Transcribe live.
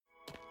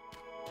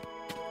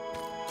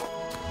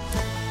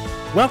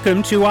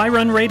Welcome to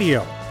iRun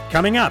Radio.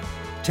 Coming up,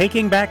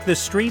 taking back the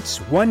streets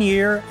 1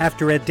 year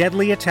after a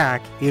deadly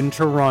attack in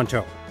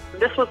Toronto.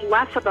 This was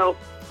less about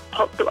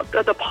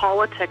the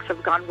politics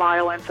of gun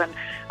violence and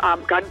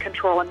gun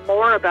control and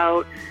more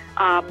about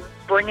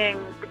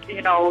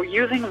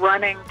using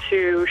running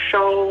to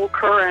show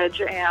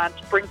courage and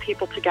bring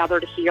people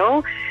together to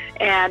heal.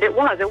 And it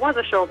was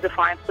a show of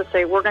defiance to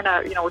say, we're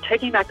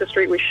taking back the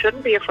street. We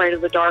shouldn't be afraid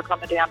of the dark on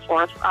the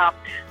Danforth.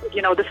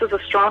 This is a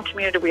strong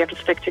community. We have to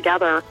stick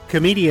together.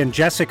 Comedian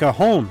Jessica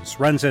Holmes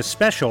runs a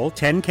special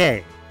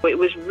 10K. It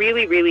was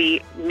really,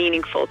 really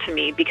meaningful to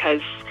me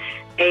because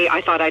A,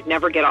 I thought I'd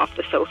never get off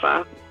the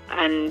sofa,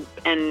 and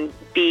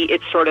B,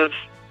 it sort of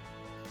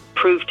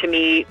proved to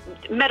me,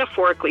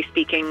 metaphorically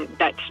speaking,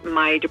 that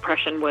my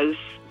depression was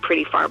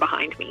pretty far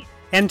behind me.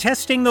 And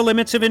testing the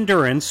limits of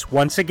endurance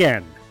once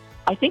again.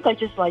 I think I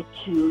just like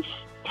to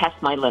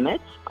test my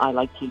limits. I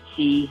like to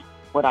see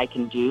what I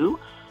can do.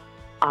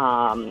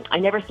 I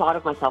never thought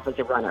of myself as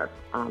a runner.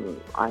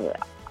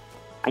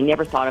 I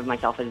never thought of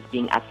myself as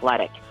being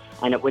athletic.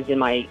 And it was in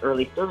my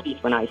early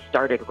 30s when I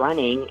started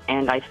running,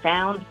 and I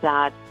found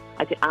that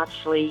I could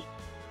actually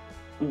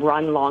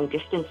run long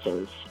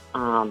distances.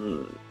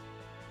 And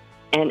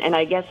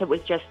I guess it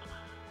was just,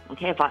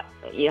 okay,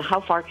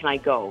 how far can I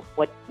go?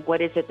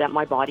 What is it that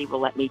my body will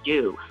let me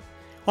do?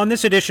 On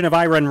this edition of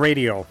iRun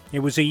Radio,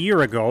 it was a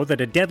year ago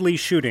that a deadly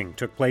shooting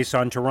took place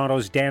on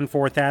Toronto's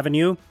Danforth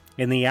Avenue.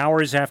 In the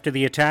hours after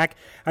the attack,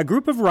 a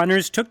group of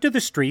runners took to the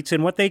streets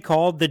in what they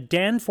called the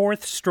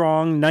Danforth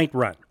Strong Night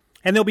Run.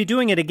 And they'll be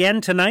doing it again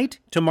tonight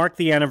to mark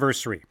the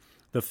anniversary.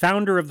 The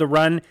founder of the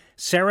run,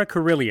 Sarah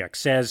Kariliuk,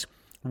 says,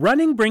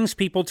 "Running brings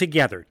people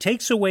together,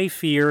 takes away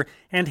fear,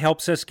 and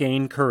helps us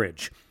gain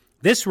courage.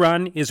 This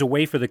run is a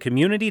way for the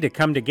community to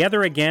come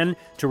together again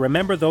to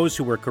remember those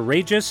who were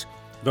courageous,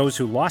 those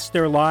who lost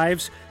their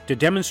lives, to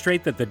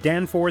demonstrate that the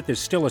Danforth is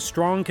still a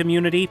strong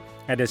community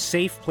and a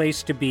safe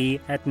place to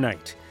be at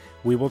night."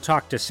 We will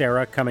talk to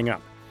Sarah coming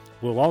up.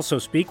 We'll also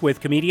speak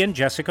with comedian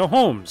Jessica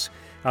Holmes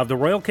of the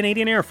Royal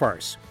Canadian Air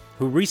Force,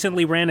 who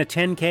recently ran a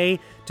 10K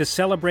to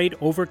celebrate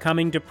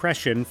overcoming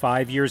depression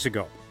 5 years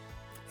ago.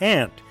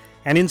 And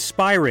an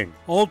inspiring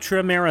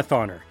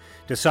ultra-marathoner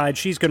decides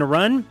she's going to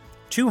run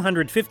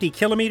 250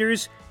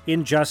 kilometers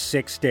in just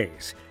 6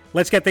 days.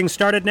 Let's get things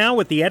started now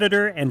with the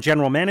editor and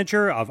general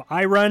manager of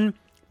iRun,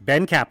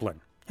 Ben Kaplan.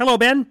 Hello,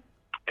 Ben.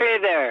 Hey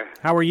there.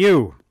 How are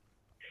you?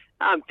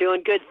 I'm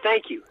feeling good,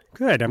 thank you.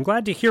 Good. I'm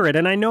glad to hear it.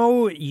 And I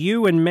know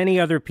you and many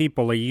other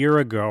people a year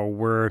ago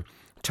were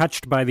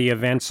touched by the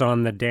events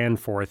on the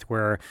Danforth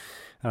where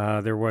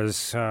there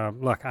was,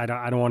 look, I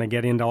don't want to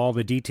get into all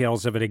the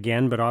details of it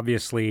again, but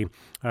obviously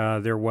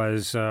there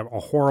was a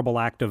horrible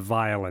act of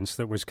violence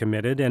that was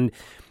committed. And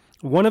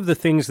one of the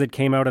things that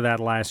came out of that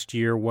last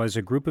year was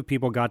a group of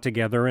people got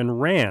together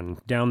and ran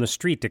down the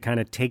street to kind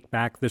of take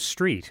back the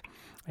street.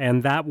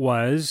 And that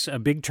was a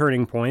big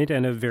turning point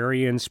and a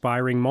very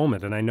inspiring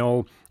moment. And I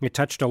know it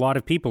touched a lot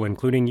of people,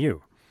 including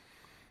you.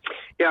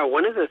 Yeah,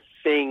 one of the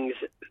things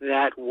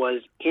that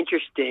was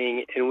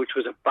interesting and which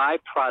was a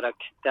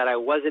byproduct that I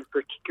wasn't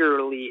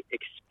particularly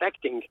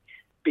expecting,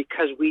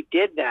 because we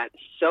did that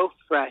so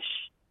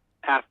fresh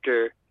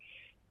after,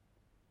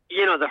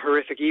 the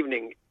horrific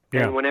evening.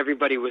 Yeah. And when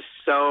everybody was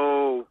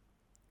so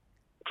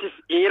just,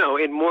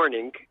 in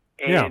mourning.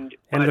 And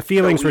the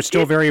feelings were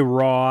still very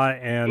raw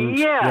and...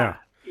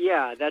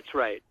 Yeah, that's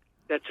right.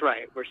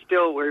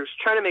 We're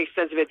trying to make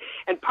sense of it.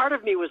 And part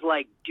of me was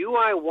like, do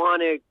I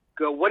want to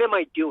go, what am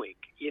I doing?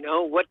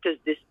 What does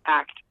this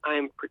act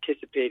I'm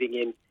participating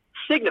in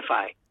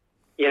signify?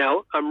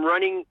 I'm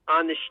running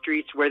on the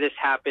streets where this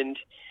happened.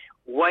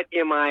 What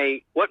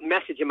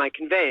message am I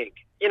conveying?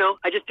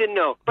 I just didn't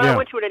know. But I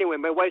went to it anyway.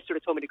 My wife sort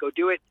of told me to go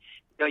do it.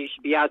 You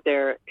should be out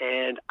there.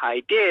 And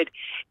I did.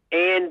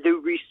 And the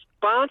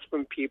response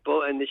from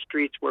people, and the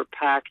streets were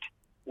packed,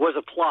 was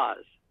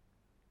applause.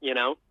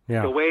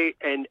 The way,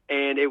 and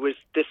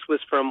this was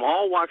from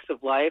all walks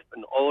of life,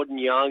 and old and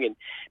young, and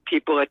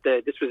people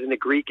this was in the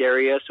Greek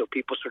area, so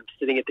people sort of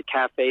sitting at the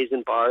cafes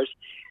and bars,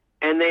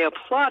 and they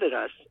applauded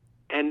us.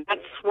 And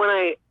that's when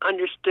I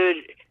understood,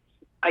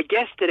 I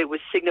guess, that it was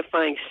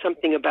signifying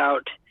something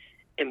about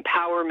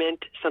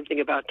empowerment, something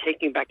about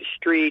taking back the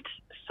streets,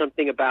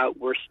 something about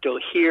we're still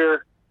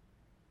here.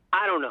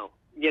 I don't know,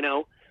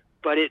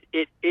 but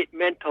it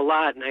meant a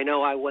lot, and I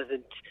know I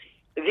wasn't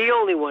the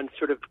only one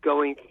sort of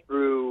going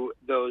through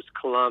those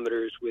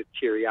kilometers with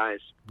teary eyes.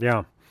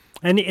 Yeah.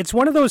 And it's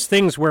one of those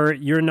things where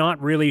you're not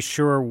really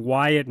sure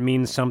why it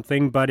means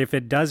something, but if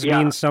it does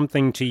mean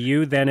something to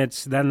you, then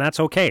that's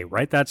okay,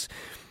 right? That's,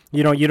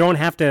 you don't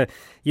have to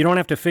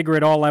figure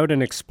it all out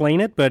and explain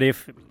it, but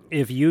if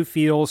you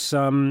feel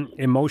some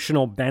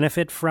emotional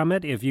benefit from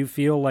it, if you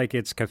feel like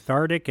it's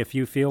cathartic, if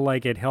you feel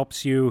like it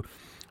helps you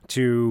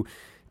to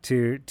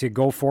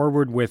go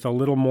forward with a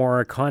little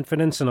more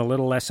confidence and a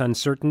little less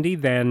uncertainty,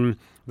 then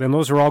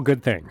those are all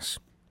good things.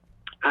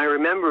 I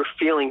remember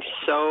feeling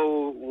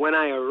so when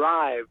I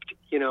arrived,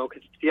 because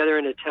it's the other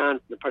end of town,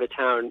 the part of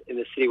town in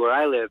the city where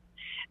I live,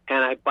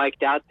 and I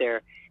biked out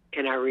there,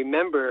 and I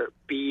remember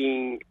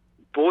being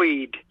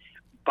buoyed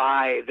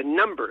by the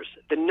number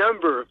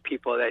of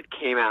people that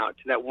came out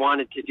that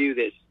wanted to do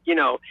this. You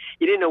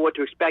didn't know what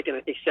to expect, and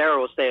I think Sarah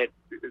will say it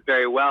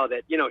very well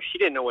that, she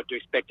didn't know what to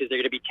expect. Is there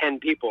going to be 10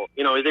 people?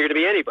 Is there going to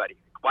be anybody?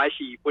 Why is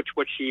she,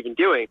 what's she even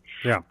doing?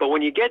 Yeah. But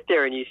when you get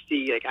there and you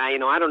see, I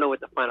don't know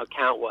what the final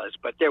count was,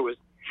 but there was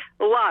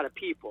a lot of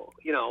people,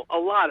 a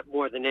lot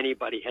more than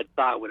anybody had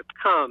thought would have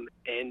come.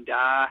 And,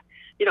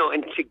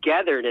 and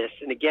togetherness.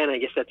 And again, I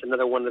guess that's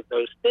another one of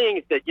those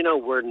things that,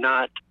 we're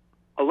not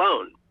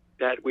alone,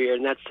 that we're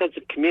in that sense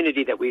of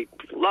community that we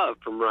love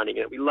from running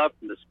and that we love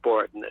from the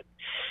sport. And that,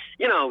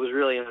 it was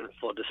really on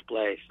full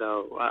display.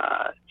 So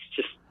it's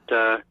just,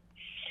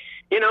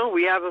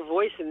 we have a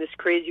voice in this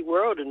crazy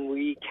world, and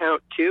we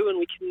count too, and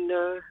we can,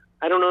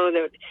 I don't know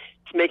that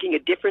it's making a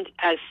difference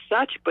as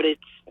such, but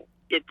it's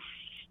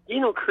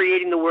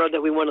creating the world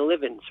that we want to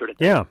live in, sort of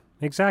thing. Yeah,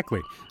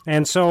 exactly.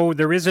 And so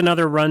there is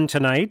another run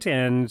tonight,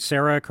 and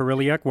Sarah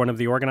Kariliuk, one of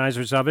the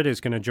organizers of it, is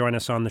going to join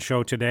us on the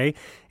show today.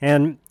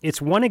 And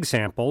it's one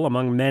example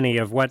among many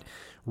of what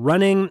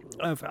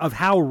of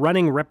how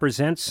running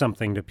represents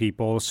something to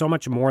people, so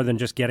much more than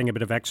just getting a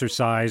bit of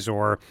exercise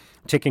or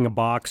ticking a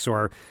box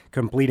or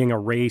completing a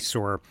race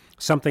or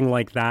something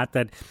like that,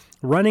 that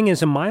running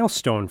is a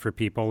milestone for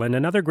people. And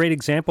another great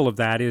example of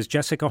that is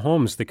Jessica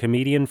Holmes, the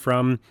comedian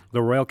from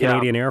the Royal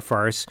Canadian Air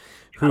Farce.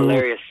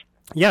 Hilarious.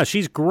 Yeah,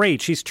 she's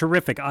great. She's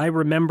terrific. I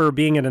remember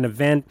being at an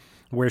event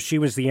where she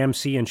was the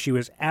MC, and she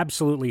was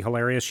absolutely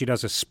hilarious. She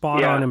does a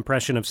spot-on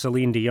impression of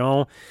Celine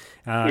Dion,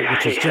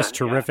 which is just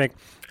terrific.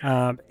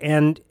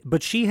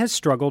 But she has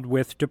struggled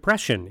with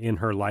depression in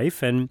her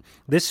life, and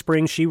this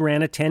spring she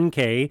ran a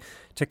 10K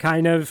to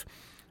kind of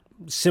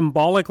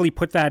symbolically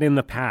put that in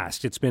the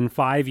past. It's been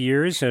 5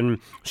 years, and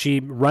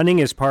running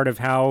is part of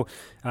how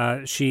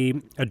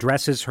she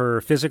addresses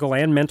her physical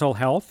and mental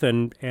health,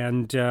 and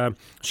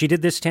she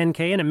did this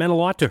 10K, and it meant a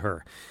lot to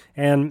her.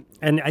 And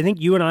I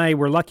think you and I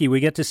were lucky. We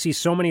get to see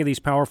so many of these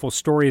powerful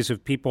stories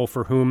of people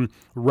for whom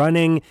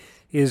running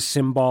is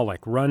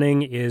symbolic.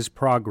 Running is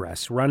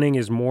progress. Running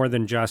is more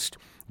than just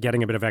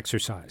getting a bit of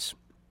exercise.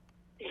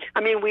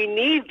 I mean, we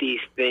need these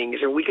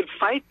things, or we could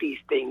fight these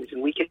things,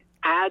 and we could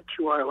add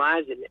to our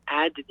lives and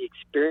add to the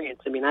experience.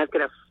 I mean, I've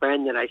got a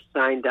friend that I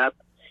signed up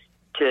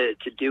to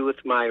do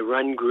with my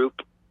run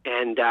group,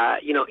 and,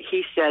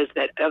 he says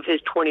that of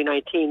his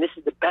 2019, this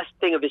is the best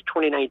thing of his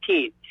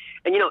 2019.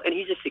 And, and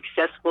he's a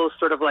successful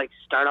sort of like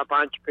startup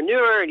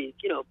entrepreneur, and he's,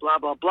 blah,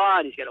 blah, blah,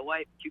 and he's got a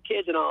wife, 2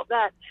 kids, and all of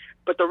that.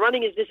 But the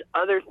running is this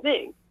other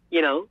thing,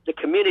 the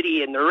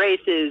community and the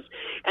races.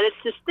 And it's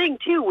this thing,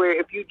 too, where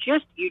if you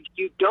just,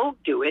 you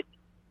don't do it,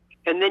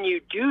 and then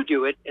you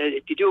do it, and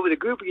if you do it with a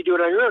group or you do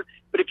it on your own,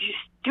 but if you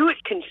do it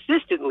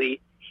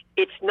consistently,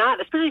 it's not,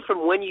 especially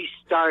from when you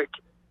start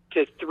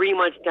to 3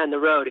 months down the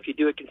road, if you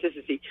do it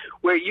consistently,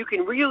 where you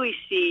can really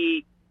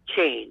see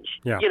change.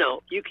 Yeah.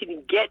 You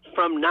can get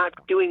from not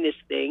doing this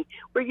thing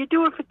where you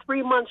do it for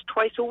 3 months,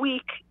 twice a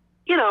week,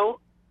 wow.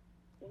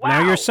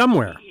 Now you're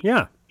somewhere.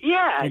 Yeah.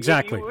 Yeah.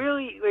 Exactly. You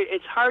really,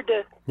 it's hard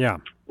to,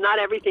 not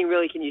everything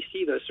really can you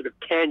see those sort of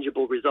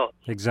tangible results.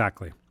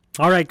 Exactly.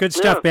 All right, good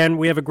stuff, Ben.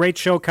 We have a great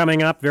show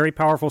coming up, very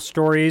powerful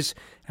stories.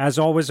 As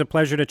always, a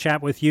pleasure to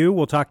chat with you.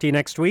 We'll talk to you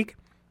next week.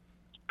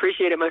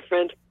 Appreciate it, my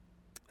friend.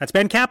 That's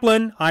Ben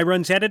Kaplan,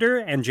 iRun's editor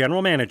and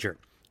general manager.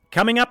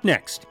 Coming up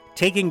next,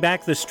 taking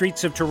back the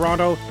streets of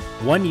Toronto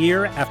 1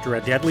 year after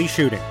a deadly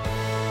shooting.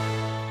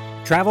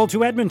 Travel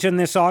to Edmonton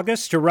this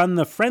August to run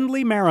the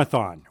Friendly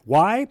Marathon.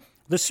 Why?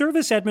 The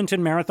Service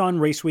Edmonton Marathon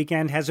Race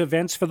Weekend has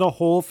events for the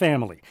whole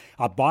family.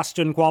 A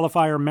Boston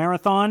Qualifier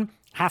Marathon,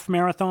 Half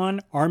Marathon,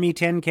 Army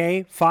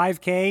 10K,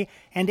 5K,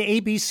 and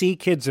ABC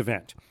Kids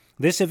event.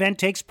 This event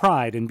takes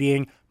pride in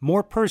being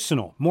more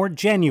personal, more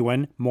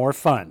genuine, more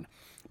fun.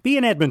 Be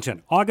in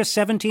Edmonton August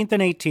 17th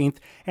and 18th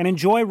and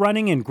enjoy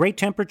running in great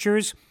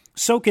temperatures,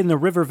 soak in the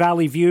River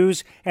Valley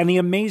views and the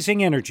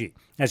amazing energy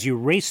as you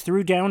race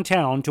through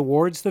downtown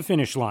towards the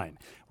finish line.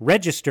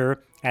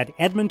 Register at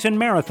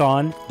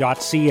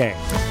edmontonmarathon.ca.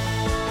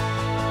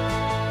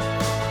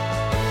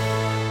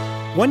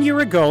 1 year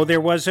ago,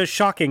 there was a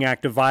shocking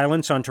act of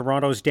violence on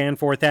Toronto's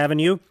Danforth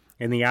Avenue.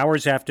 In the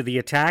hours after the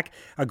attack,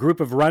 a group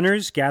of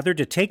runners gathered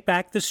to take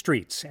back the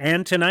streets.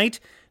 And tonight,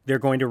 they're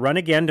going to run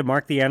again to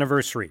mark the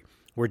anniversary.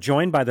 We're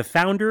joined by the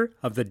founder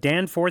of the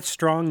Danforth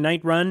Strong Night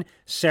Run,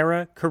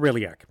 Sarah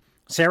Kariliuk.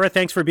 Sarah,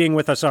 thanks for being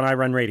with us on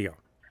iRun Radio.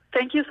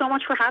 Thank you so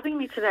much for having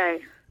me today.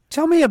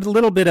 Tell me a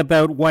little bit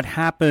about what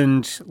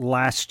happened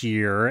last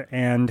year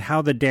and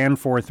how the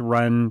Danforth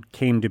Run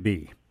came to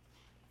be.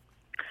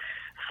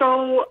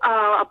 So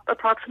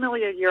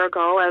approximately a year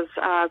ago, as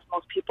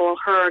most people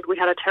heard, we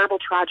had a terrible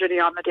tragedy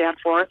on the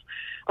Danforth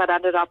that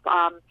ended up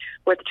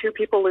with 2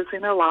 people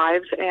losing their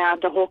lives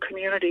and a whole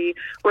community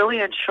really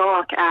in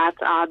shock at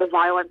the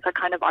violence that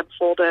kind of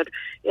unfolded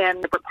in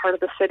a different part of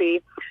the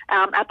city.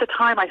 At the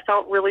time, I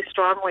felt really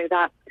strongly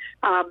that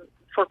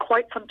for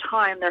quite some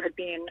time there had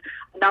been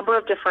a number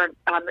of different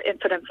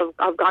incidents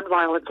of gun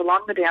violence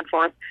along the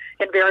Danforth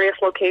in various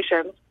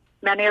locations.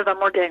 Many of them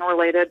were gang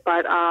related,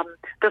 but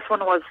this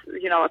one was,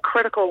 a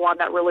critical one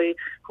that really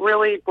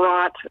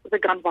brought the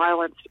gun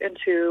violence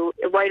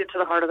right into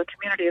the heart of the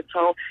community. And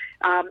so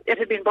it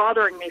had been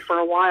bothering me for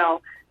a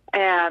while,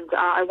 and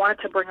I wanted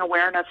to bring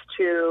awareness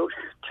to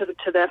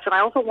this. And I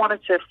also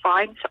wanted to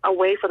find a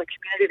way for the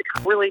community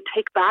to really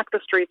take back the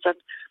streets. And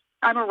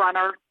I'm a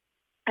runner,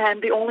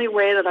 and the only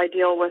way that I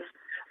deal with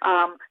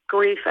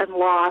grief and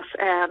loss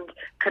and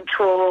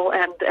control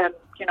and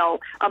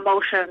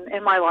emotion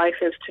in my life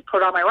is to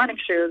put on my running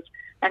shoes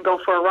and go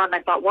for a run.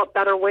 I thought, what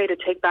better way to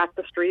take back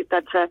the street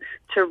than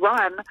to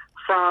run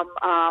from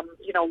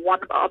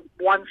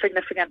one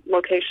significant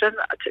location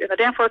in the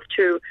Danforth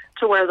to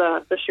where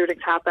the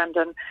shootings happened,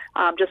 and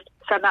just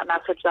send that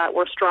message that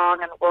we're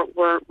strong and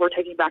we're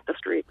taking back the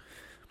street.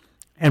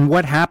 And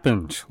what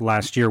happened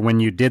last year when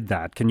you did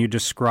that? Can you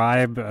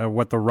describe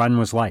what the run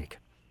was like?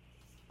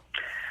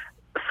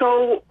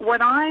 So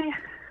when I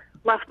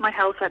left my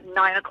house at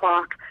 9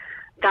 o'clock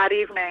that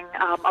evening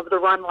of the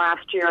run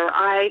last year,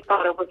 I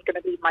thought it was going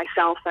to be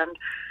myself and,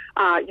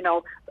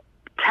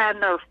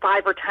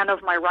 5 or 10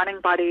 of my running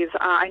buddies.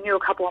 I knew a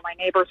couple of my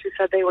neighbors who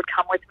said they would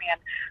come with me,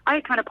 and I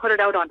kind of put it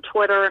out on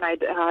Twitter, and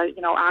I'd,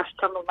 asked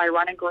some of my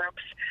running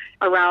groups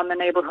around the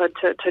neighborhood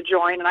to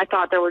join, and I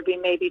thought there would be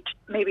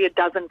maybe a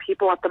dozen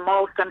people at the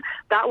most, and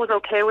that was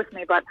okay with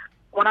me. But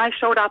when I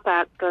showed up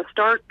at the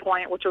start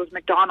point, which was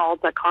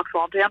McDonald's at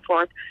Coxwell and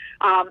Danforth,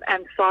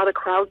 and saw the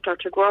crowd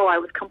start to grow, I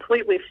was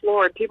completely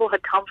floored. People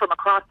had come from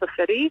across the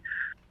city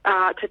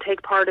to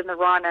take part in the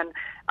run, and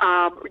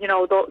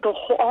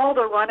all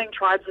the running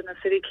tribes in the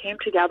city came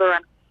together,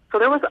 and so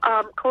there was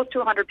close to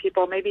 100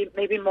 people,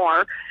 maybe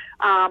more,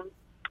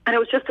 and it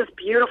was just this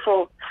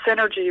beautiful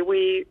synergy.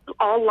 We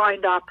all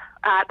lined up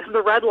at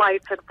the red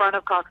lights in front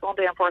of Coxwell and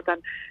Danforth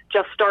and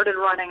just started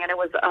running, and it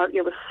was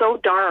so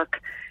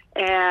dark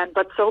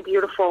but so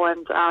beautiful,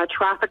 and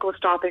traffic was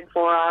stopping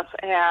for us,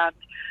 and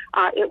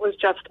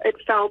it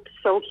felt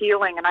so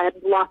healing. And I had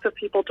lots of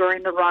people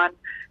during the run,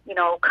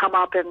 come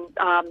up and,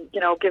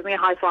 give me a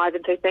high five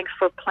and say, thanks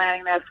for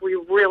planning this. We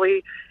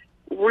really,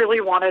 really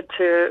wanted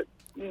to,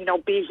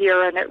 be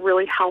here, and it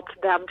really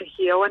helped them to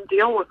heal and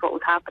deal with what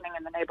was happening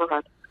in the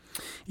neighborhood.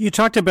 You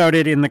talked about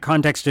it in the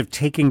context of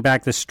taking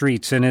back the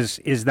streets, and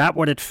is that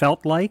what it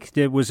felt like?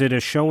 Was it a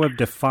show of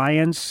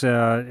defiance?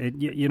 How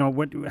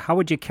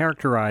would you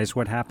characterize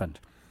what happened?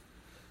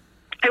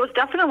 It was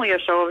definitely a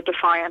show of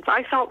defiance.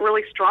 I felt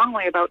really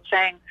strongly about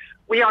saying,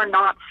 we are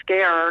not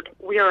scared.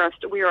 We are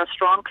a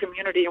strong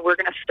community, and we're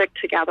going to stick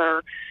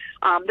together.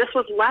 This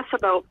was less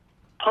about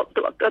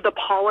the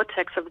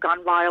politics of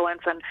gun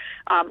violence and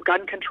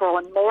gun control,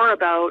 and more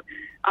about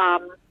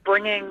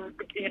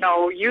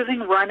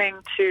using running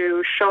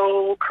to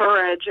show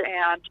courage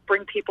and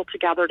bring people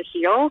together to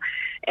heal.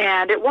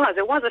 And it was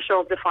a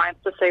show of defiance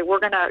to say, we're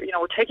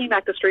taking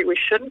back the street. We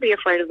shouldn't be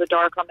afraid of the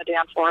dark on the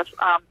Danforth.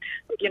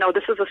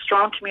 This is a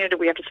strong community.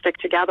 We have to stick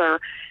together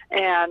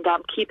and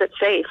keep it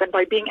safe. And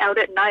by being out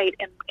at night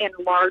in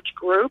large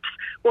groups,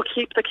 we'll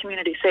keep the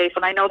community safe.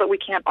 And I know that we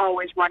can't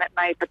always run at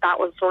night, but that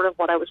was sort of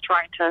what I was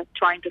trying to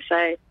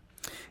say.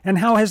 And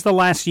how has the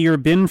last year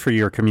been for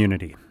your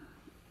community?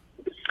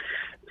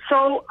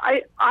 So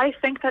I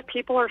think that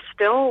people are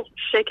still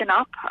shaken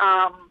up.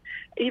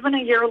 Even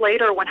a year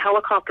later, when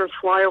helicopters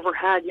fly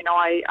overhead,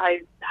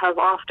 I have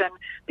often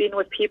been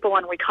with people,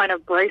 and we kind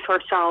of brace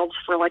ourselves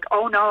for like,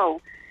 oh no,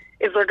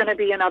 is there going to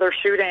be another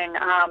shooting?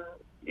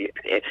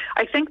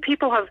 I think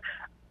people have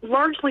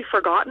largely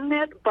forgotten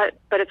it, but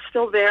it's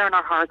still there in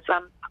our hearts.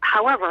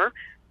 However,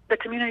 the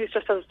community is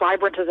just as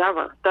vibrant as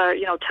ever.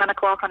 10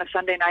 o'clock on a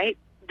Sunday night,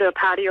 the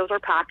patios are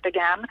packed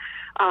again.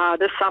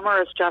 This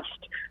summer is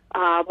just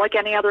like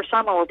any other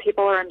summer, where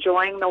people are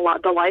enjoying the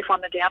life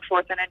on the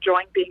Danforth and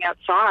enjoying being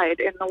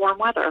outside in the warm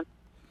weather.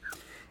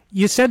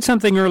 You said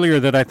something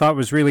earlier that I thought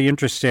was really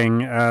interesting,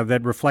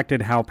 that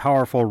reflected how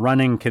powerful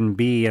running can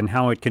be and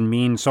how it can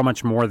mean so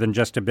much more than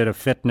just a bit of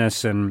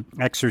fitness and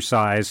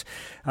exercise.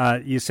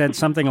 You said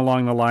something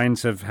along the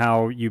lines of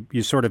how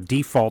you sort of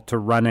default to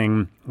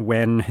running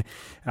when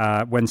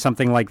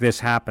something like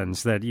this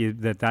happens,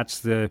 that's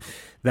the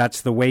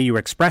way you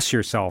express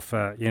yourself,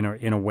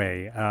 in a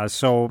way.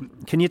 So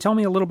can you tell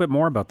me a little bit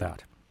more about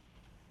that?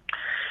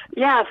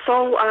 Yeah,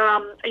 so,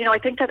 I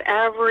think that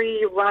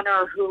every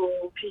runner who,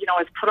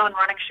 has put on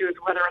running shoes,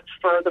 whether it's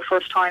for the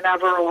first time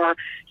ever or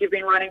you've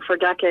been running for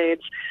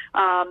decades,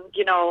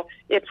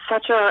 it's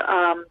such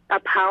a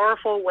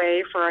powerful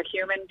way for a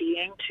human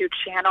being to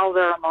channel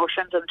their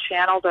emotions and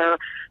channel their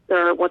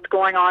what's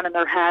going on in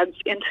their heads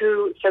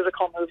into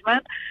physical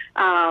movement.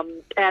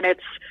 And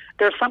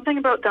there's something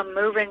about the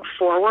moving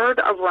forward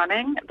of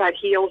running that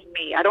heals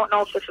me. I don't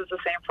know if this is the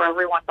same for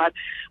everyone, but,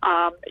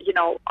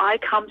 I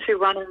come to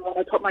running when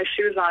I put my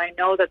shoes on. I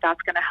know that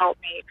that's going to help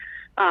me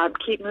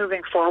keep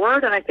moving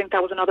forward. And I think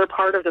that was another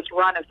part of this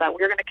run, is that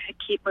we're going to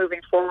keep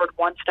moving forward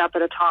one step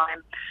at a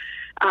time.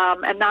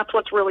 And that's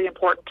what's really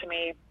important to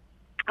me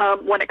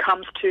when it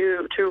comes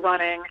to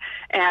running,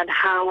 and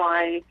how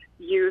I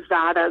use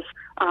that as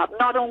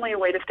not only a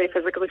way to stay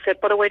physically fit,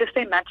 but a way to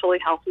stay mentally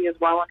healthy as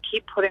well, and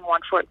keep putting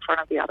one foot in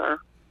front of the other.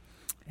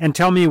 And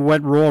tell me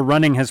what role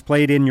running has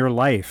played in your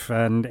life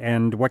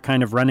and what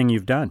kind of running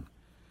you've done.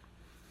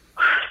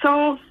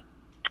 So,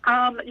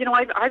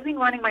 I've been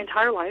running my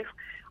entire life.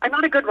 I'm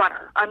not a good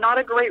runner. I'm not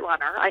a great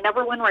runner. I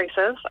never win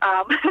races.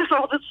 So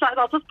I'll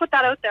just put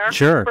that out there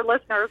for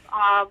listeners.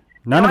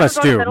 None of us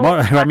do.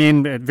 I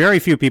mean, very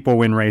few people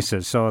win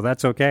races, so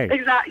that's okay.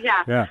 Exactly.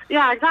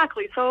 Yeah,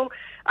 exactly. So,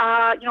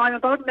 I'm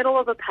about middle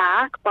of the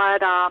pack,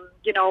 but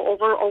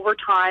over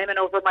time and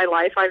over my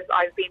life,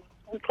 I've been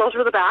closer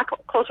to the back,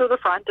 closer to the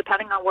front,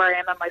 depending on where I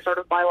am in my sort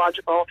of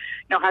biological,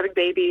 having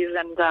babies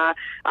and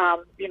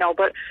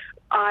but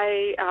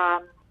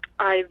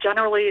I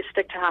generally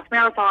stick to half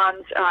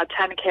marathons,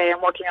 10K.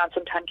 I'm working on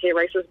some 10K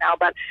races now,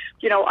 but,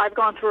 I've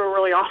gone through a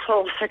really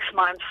awful 6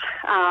 months,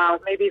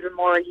 maybe even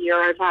more a year.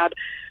 I've had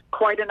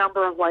quite a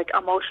number of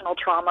emotional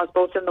traumas,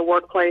 both in the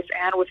workplace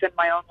and within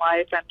my own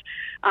life. And,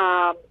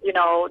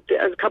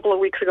 a couple of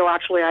weeks ago,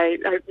 actually,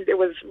 it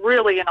was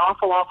really an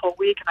awful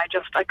week. And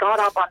I got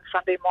up on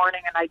Sunday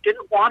morning and I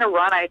didn't want to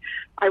run.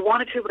 I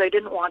wanted to, but I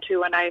didn't want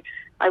to. And I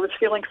was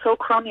feeling so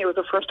crummy. It was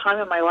the first time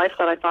in my life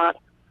that I thought,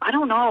 I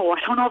don't know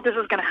if this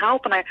is going to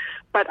help. Because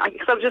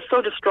I was just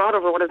so distraught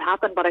over what had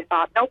happened. But I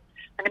thought, nope,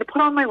 I'm going to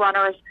put on my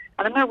runners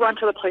and I'm going to run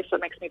to the place that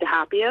makes me the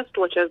happiest,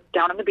 which is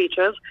down in the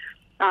beaches,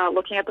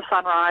 looking at the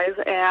sunrise.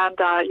 And,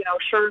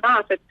 sure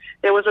enough, it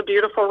was a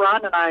beautiful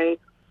run. And I,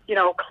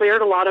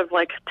 cleared a lot of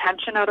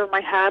tension out of my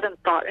head and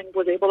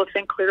was able to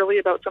think clearly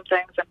about some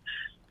things. And,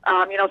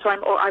 so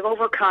I've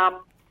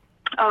overcome,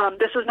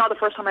 this is not the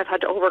first time I've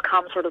had to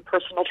overcome sort of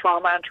personal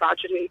trauma and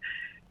tragedy.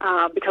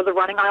 Because of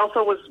running. I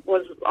also was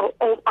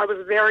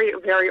very,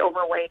 very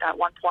overweight at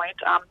one point.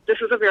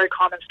 This is a very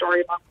common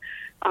story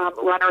among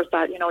runners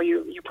that,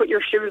 you put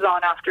your shoes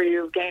on after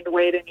you've gained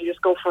weight and you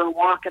just go for a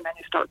walk and then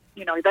you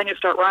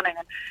start running.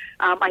 And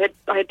I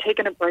had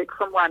taken a break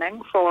from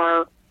running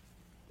for,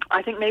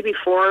 I think maybe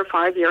 4 or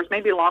 5 years,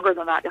 maybe longer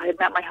than that. I had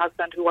met my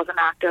husband who wasn't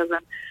active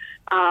and,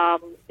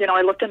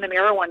 I looked in the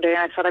mirror one day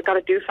and I said, I've got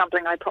to do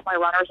something. I put my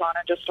runners on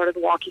and just started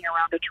walking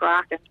around a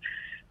track and,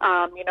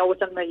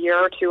 within the year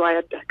or two, I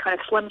had kind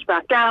of slimmed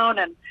back down,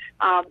 and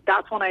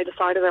that's when I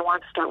decided I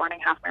wanted to start running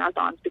half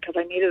marathons because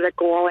I needed a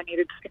goal. I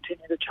needed to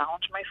continue to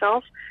challenge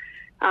myself.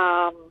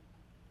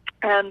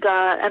 And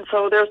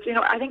so there's,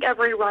 I think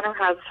every runner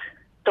has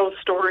those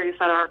stories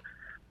that are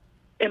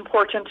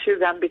important to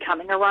them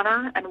becoming a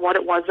runner and what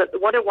it was, the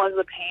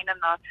pain and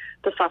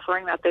the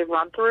suffering that they've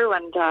run through.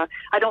 And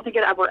I don't think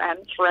it ever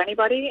ends for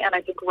anybody. And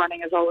I think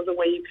running is always a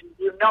way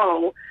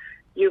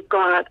you've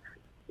got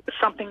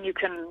something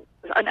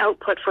an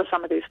output for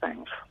some of these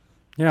things.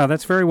 Yeah,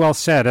 that's very well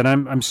said. And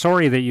I'm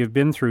sorry that you've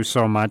been through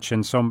so much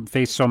and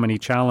faced so many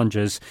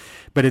challenges.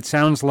 But it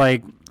sounds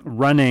like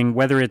running,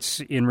 whether it's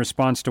in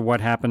response to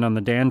what happened on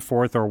the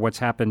Danforth or what's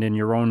happened in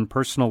your own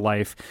personal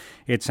life,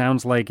 it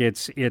sounds like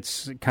it's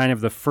kind of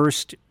the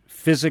first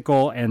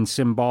physical and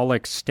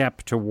symbolic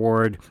step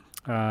toward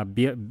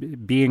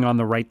being on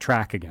the right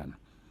track again.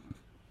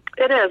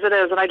 It is,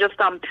 and I just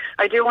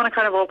I do want to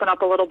kind of open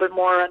up a little bit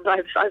more, and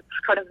I've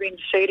kind of been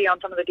shady on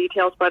some of the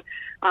details, but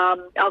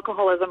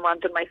alcoholism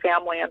runs in my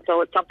family, and so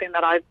it's something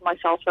that I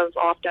myself have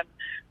often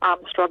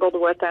struggled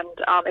with, and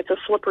it's a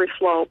slippery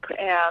slope,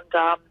 and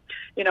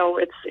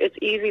it's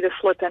easy to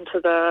slip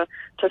into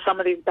some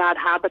of these bad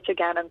habits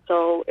again, and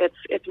so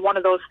it's one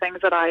of those things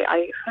that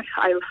I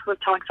was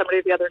telling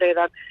somebody the other day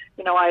that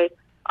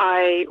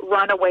I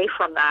run away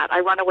from that.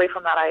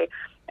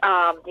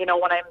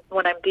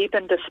 When I'm deep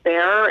in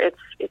despair, it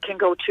can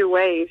go two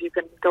ways. You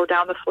can go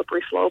down the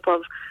slippery slope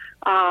of,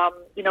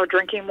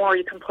 drinking more.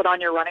 You can put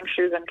on your running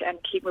shoes and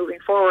keep moving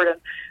forward. And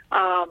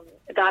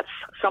that's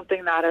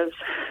something that is,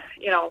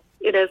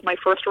 it is my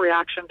first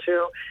reaction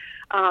to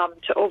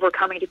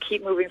overcoming, to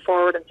keep moving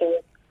forward. And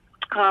so,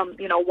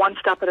 one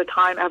step at a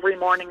time. Every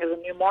morning is a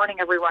new morning.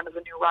 Every run is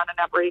a new run, and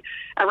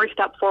every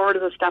step forward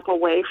is a step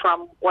away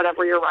from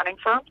whatever you're running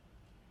from.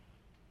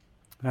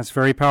 That's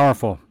very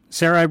powerful.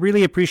 Sarah, I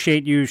really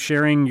appreciate you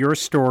sharing your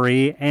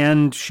story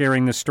and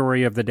sharing the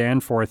story of the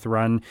Danforth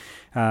run.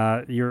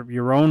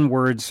 Your own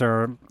words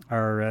are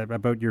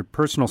about your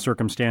personal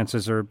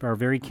circumstances are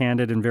very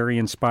candid and very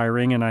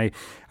inspiring, and I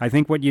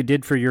think what you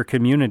did for your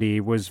community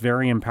was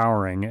very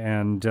empowering.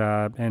 And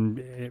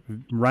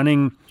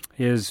running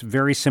is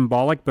very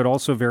symbolic, but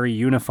also very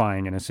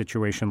unifying in a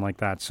situation like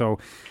that. So,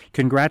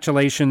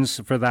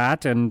 congratulations for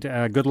that, and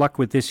good luck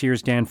with this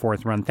year's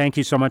Danforth run. Thank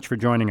you so much for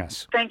joining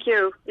us. Thank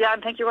you. Yeah,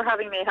 and thank you for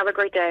having me. Have a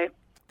great day.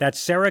 That's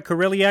Sarah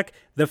Kiryliuk,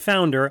 the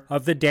founder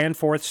of the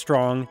Danforth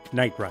Strong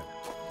Night Run.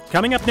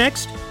 Coming up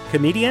next,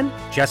 comedian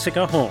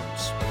Jessica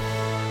Holmes.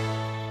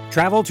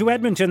 Travel to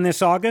Edmonton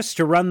this August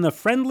to run the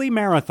Friendly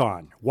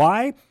Marathon.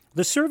 Why?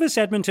 The Service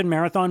Edmonton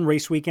Marathon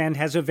Race Weekend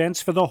has events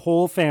for the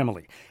whole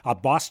family. A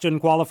Boston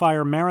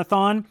Qualifier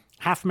Marathon,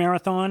 Half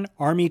Marathon,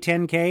 Army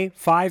 10K,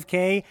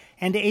 5K,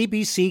 and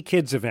ABC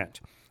Kids event.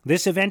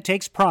 This event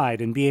takes pride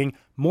in being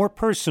more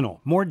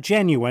personal, more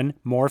genuine,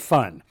 more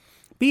fun.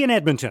 Be in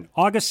Edmonton,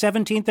 August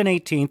 17th and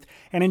 18th,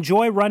 and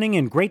enjoy running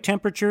in great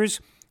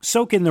temperatures,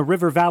 Soak in the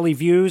river valley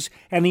views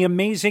and the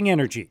amazing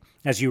energy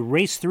as you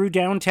race through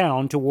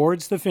downtown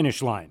towards the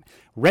finish line.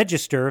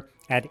 Register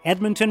at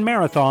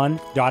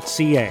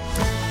edmontonmarathon.ca.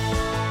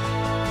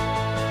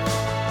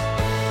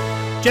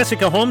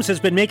 Jessica Holmes has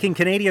been making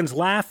Canadians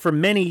laugh for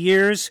many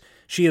years.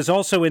 She has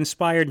also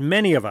inspired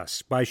many of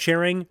us by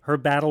sharing her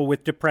battle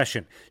with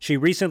depression. She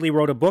recently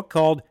wrote a book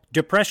called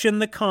Depression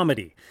the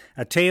Comedy,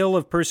 a tale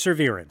of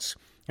perseverance.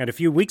 And a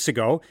few weeks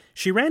ago,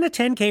 she ran a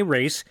 10K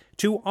race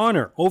to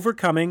honor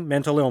overcoming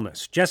mental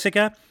illness.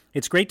 Jessica,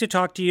 it's great to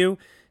talk to you.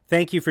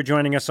 Thank you for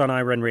joining us on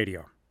iRun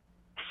Radio.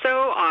 So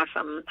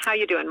awesome. How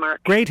you doing,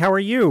 Mark? Great. How are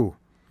you?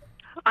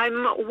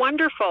 I'm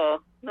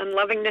wonderful. I'm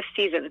loving this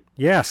season.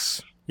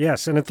 Yes.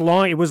 And it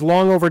was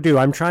long overdue.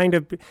 I'm trying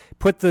to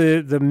put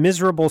the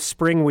miserable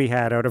spring we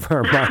had out of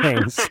our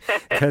minds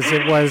because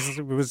it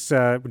was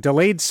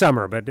delayed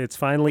summer, but it's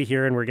finally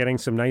here and we're getting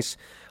some nice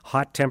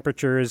hot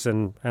temperatures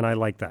and I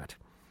like that.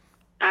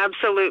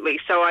 Absolutely.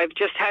 So I've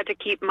just had to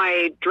keep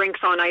my drinks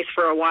on ice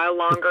for a while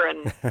longer,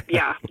 and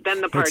then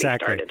the party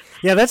started.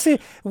 Yeah, that's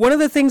one of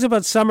the things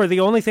about summer.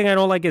 The only thing I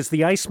don't like is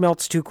the ice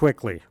melts too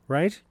quickly,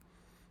 right?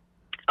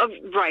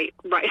 Right.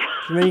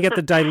 And then you get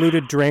the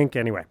diluted drink.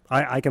 Anyway,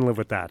 I can live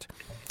with that.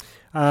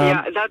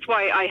 That's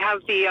why I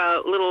have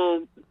the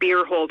little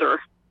beer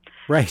holder.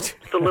 Right.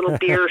 The little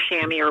beer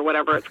chamois or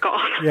whatever it's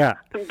called. Yeah.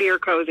 Beer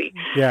cozy.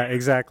 Yeah,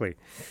 exactly.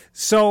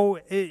 So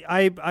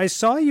I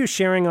saw you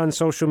sharing on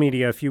social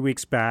media a few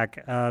weeks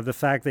back the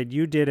fact that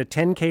you did a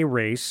 10K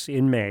race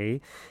in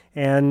May.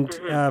 And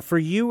for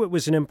you, it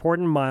was an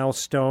important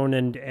milestone,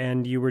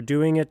 and you were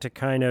doing it to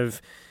kind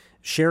of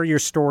share your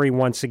story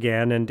once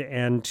again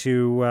and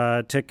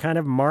to kind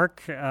of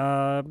mark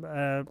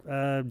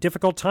a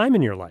difficult time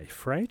in your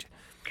life, right?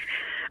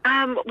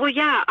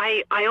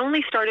 I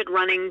only started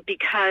running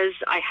because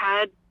I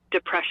had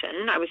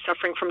depression. I was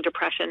suffering from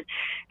depression.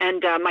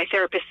 And my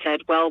therapist said,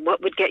 well,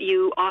 what would get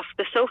you off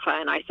the sofa?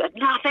 And I said,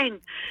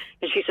 nothing.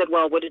 And she said,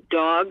 well, would a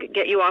dog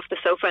get you off the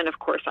sofa? And of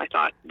course I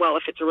thought, well,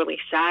 if it's a really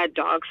sad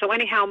dog. So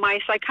anyhow, my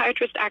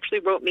psychiatrist actually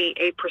wrote me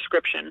a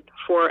prescription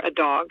for a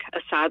dog, a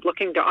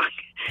sad-looking dog.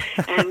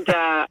 And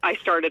I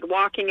started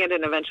walking it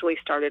and eventually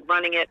started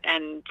running it.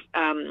 And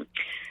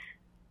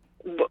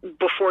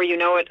before you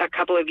know it, a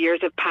couple of years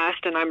have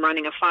passed, and I'm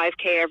running a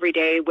 5K every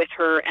day with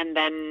her, and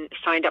then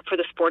signed up for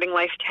the Sporting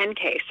Life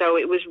 10K. So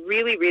it was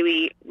really,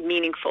 really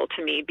meaningful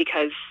to me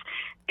because,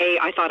 A,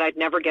 I thought I'd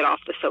never get off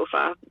the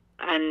sofa,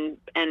 and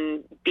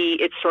B,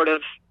 it sort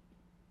of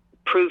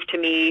proved to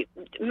me,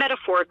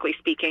 metaphorically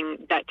speaking,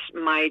 that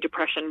my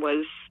depression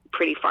was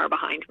pretty far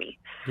behind me.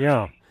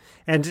 Yeah.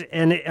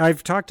 And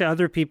I've talked to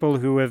other people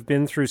who have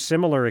been through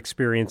similar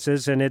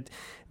experiences, and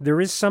there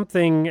is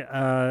something.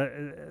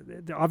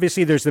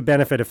 Obviously, there's the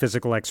benefit of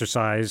physical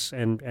exercise,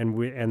 and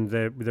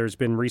there's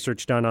been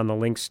research done on the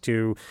links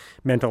to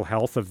mental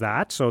health of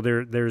that. So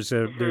there's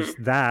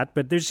that,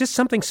 but there's just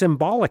something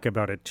symbolic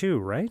about it too,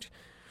 right?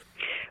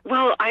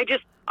 Well, I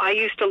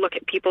used to look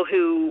at people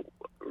who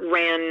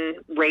ran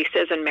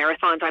races and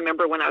marathons. I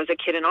remember when I was a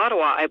kid in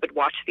Ottawa, I would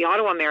watch the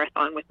Ottawa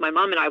Marathon with my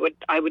mom, and I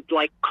would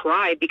like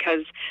cry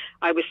because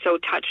I was so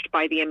touched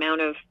by the amount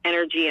of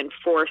energy and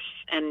force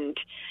and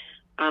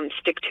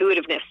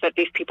stick-to-itiveness that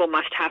these people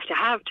must have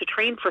to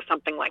train for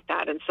something like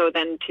that. And so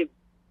then to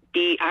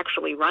be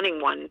actually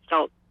running one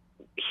felt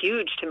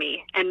huge to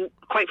me. And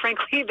quite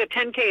frankly, the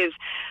 10K is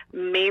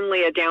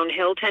mainly a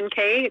downhill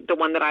 10K, the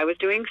one that I was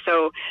doing.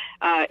 So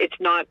it's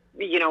not,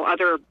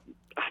 other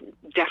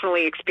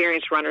definitely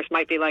experienced runners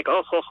might be like,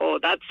 oh,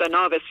 that's a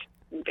novice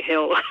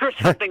hill or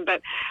something.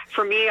 But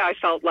for me, I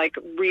felt like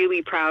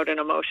really proud and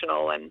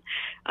emotional. And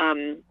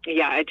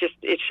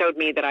it showed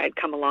me that I had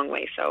come a long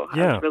way. So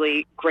I was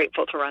really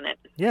grateful to run it.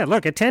 Yeah,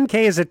 look, a 10K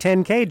is a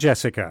 10K,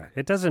 Jessica.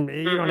 It doesn't,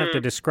 you don't have to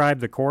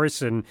describe the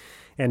course and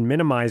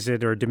minimize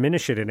it or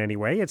diminish it in any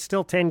way. It's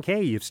still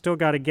 10K. You've still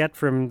got to get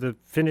from the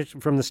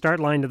start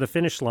line to the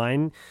finish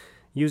line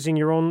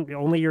using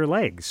only your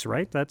legs,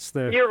 right? That's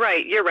the... You're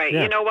right.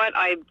 Yeah. You know what?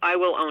 I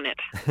will own it.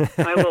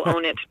 I will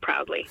own it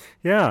proudly.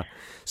 Yeah.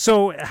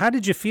 So how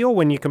did you feel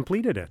when you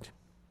completed it?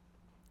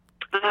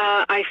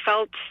 I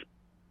felt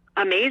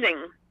amazing.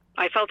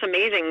 I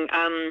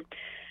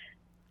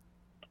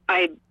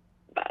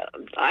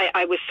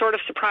was sort of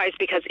surprised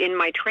because in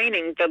my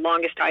training, the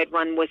longest I'd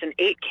run was an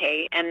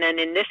 8K. And then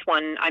in this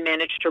one, I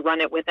managed to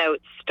run it without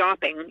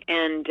stopping.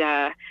 And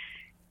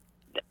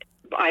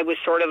I was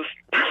sort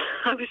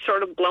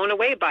of blown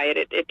away by it.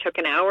 It took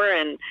an hour,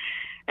 and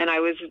I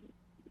was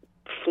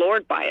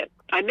floored by it.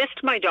 I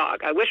missed my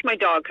dog. I wish my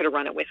dog could have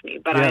run it with me,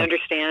 but I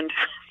understand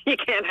you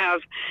can't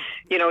have,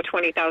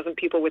 20,000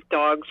 people with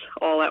dogs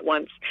all at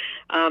once.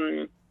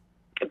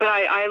 But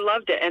I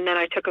loved it. And then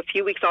I took a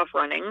few weeks off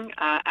running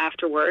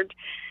afterward,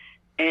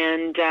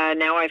 and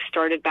now I've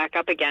started back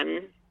up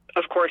again.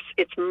 Of course,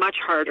 it's much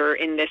harder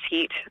in this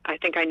heat. I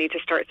think I need to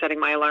start setting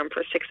my alarm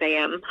for 6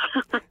 a.m.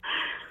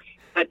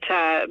 But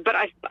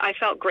I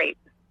felt great.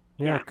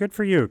 Yeah, good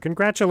for you.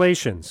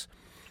 Congratulations.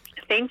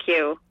 Thank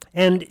you.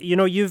 And,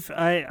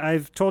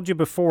 I've told you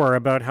before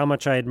about how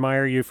much I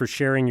admire you for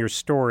sharing your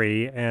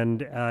story,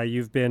 and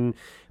you've been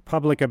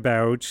public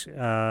about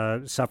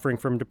suffering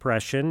from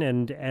depression,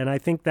 and I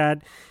think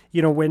that,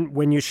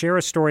 when you share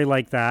a story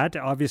like that,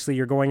 obviously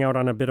you're going out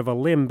on a bit of a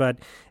limb, but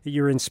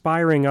you're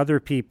inspiring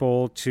other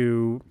people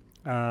to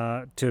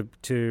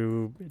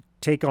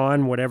take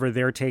on whatever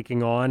they're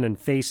taking on and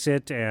face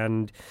it,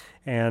 and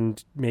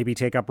maybe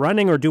take up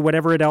running or do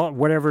whatever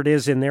it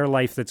is in their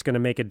life that's going to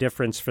make a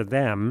difference for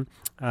them.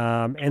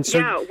 And so,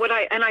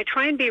 I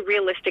try and be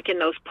realistic in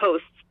those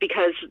posts,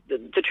 because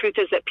the truth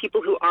is that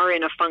people who are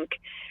in a funk,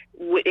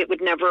 it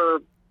would never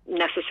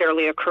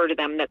necessarily occur to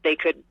them that they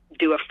could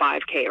do a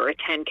 5K or a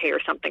 10K or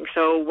something.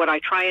 So what I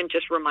try and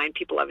just remind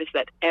people of is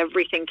that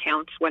everything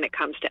counts when it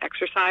comes to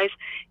exercise,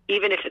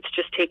 even if it's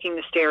just taking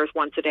the stairs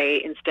once a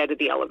day instead of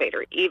the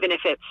elevator, even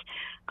if it's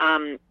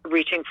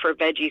reaching for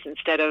veggies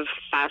instead of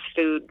fast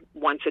food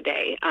once a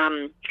day,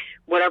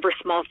 whatever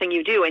small thing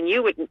you do. And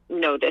you would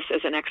know this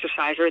as an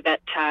exerciser,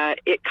 that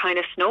it kind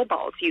of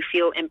snowballs. You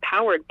feel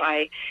empowered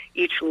by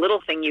each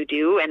little thing you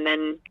do, and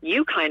then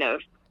you kind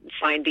of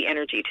find the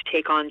energy to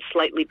take on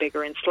slightly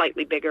bigger. And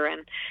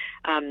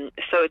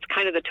so it's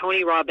kind of the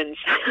Tony Robbins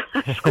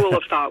school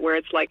of thought, where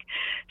it's like,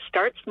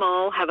 start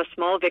small, have a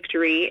small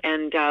victory,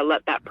 and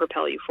let that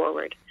propel you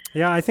forward.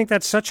 Yeah, I think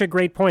that's such a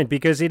great point,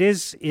 because it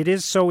is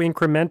so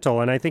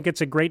incremental, and I think it's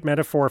a great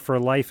metaphor for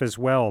life as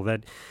well.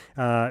 That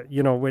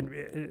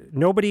when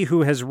nobody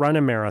who has run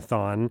a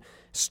marathon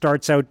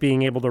starts out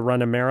being able to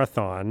run a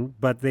marathon,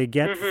 but they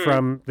get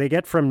from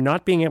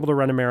not being able to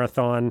run a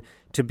marathon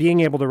to being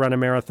able to run a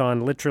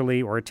marathon,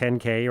 literally, or a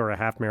 10K or a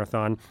half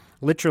marathon,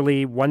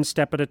 literally one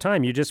step at a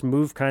time. You just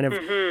move kind of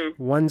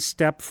one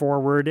step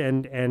forward,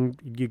 and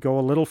you go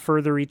a little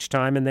further each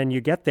time, and then you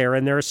get there.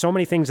 And there are so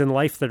many things in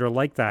life that are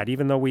like that,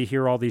 even though we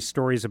hear all these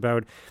stories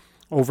about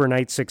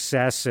overnight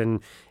success and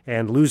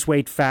lose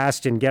weight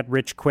fast and get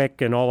rich quick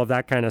and all of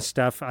that kind of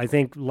stuff. I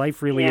think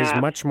life really is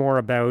much more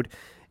about,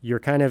 you're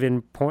kind of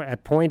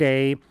at point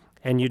A,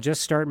 and you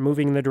just start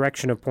moving in the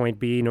direction of point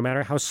B. No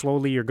matter how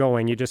slowly you're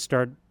going, you just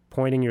start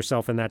pointing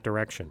yourself in that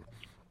direction.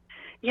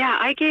 Yeah,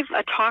 I gave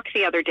a talk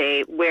the other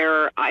day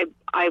where I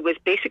was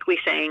basically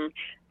saying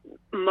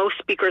most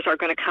speakers are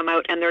going to come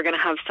out and they're going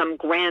to have some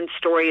grand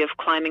story of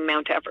climbing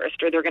Mount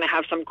Everest, or they're going to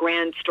have some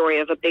grand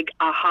story of a big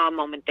aha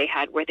moment they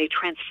had where they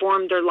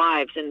transformed their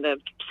lives in the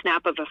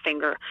snap of a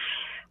finger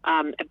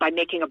by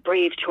making a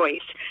brave choice.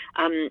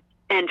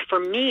 And for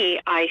me,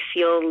 I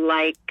feel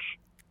like,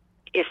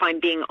 if I'm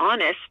being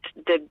honest,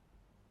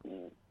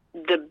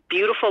 the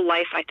beautiful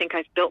life I think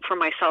I've built for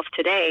myself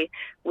today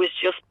was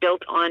just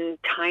built on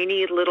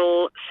tiny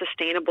little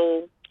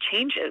sustainable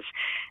changes.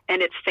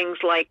 And it's things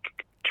like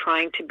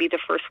trying to be the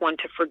first one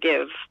to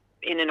forgive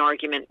in an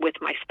argument with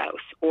my spouse,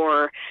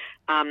 or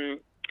I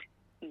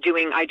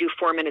do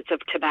 4 minutes of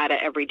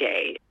Tabata every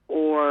day,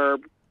 or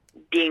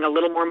being a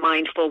little more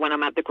mindful when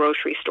I'm at the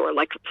grocery store.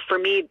 Like, for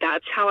me,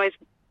 that's how I've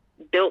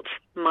built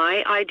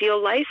my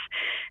ideal life.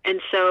 And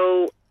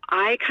so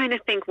I kind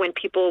of think when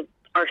people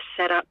are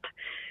set up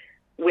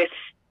with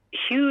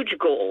huge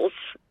goals,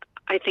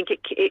 I think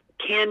it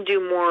can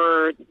do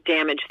more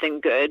damage than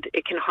good.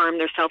 It can harm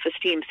their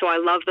self-esteem. So I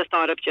love the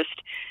thought of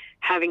just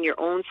having your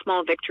own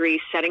small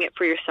victory, setting it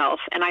for yourself.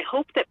 And I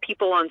hope that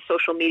people on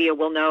social media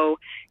will know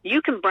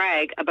you can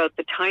brag about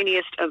the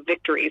tiniest of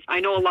victories. I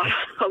know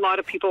a lot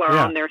of people are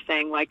on there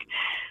saying, like,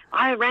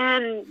 I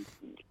ran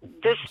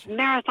this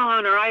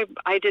marathon, or I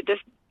did this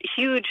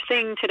huge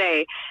thing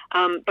today.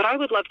 But I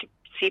would love to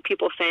see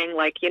people saying,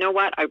 like, you know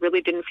what, I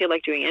really didn't feel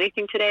like doing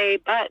anything today,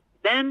 but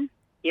then,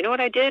 you know what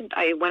I did?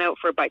 I went out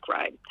for a bike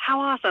ride. How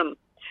awesome.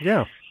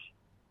 Yeah.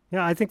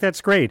 Yeah, I think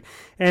that's great.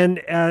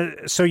 And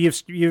so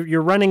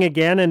you're running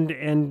again,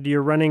 and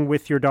you're running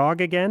with your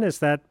dog again? Is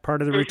that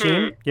part of the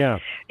routine? Yeah.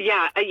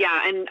 Yeah.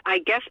 And I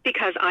guess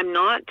because I'm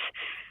not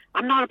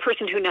a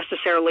person who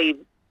necessarily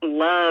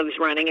loves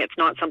running. It's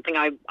not something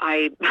I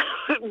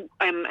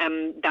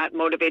am that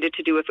motivated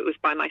to do if it was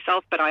by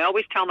myself. But I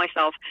always tell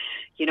myself,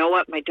 you know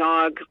what, my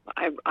dog,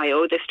 I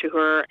owe this to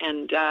her.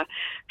 And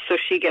so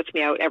she gets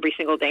me out every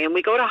single day. And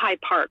we go to High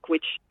Park,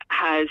 which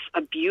has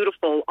a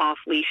beautiful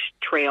off-leash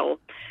trail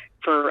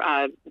for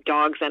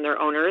dogs and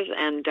their owners.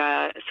 And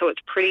so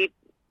it's pretty,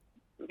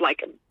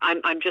 like,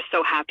 I'm just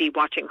so happy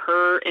watching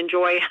her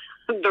enjoy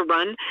the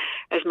run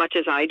as much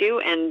as I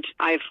do. And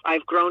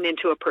I've grown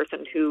into a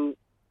person who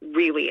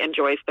really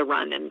enjoys the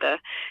run and the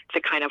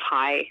kind of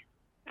high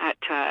at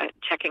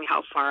checking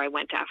how far I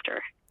went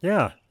after.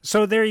 Yeah.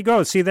 So there you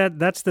go. See,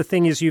 that's the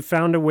thing, is you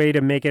found a way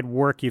to make it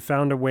work. You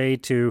found a way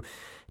to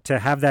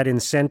have that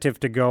incentive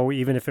to go,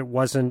 even if it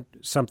wasn't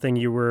something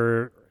you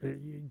were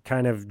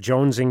kind of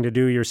jonesing to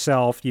do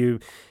yourself. You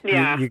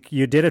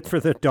did it for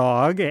the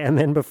dog, and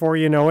then before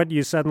you know it,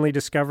 you suddenly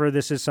discover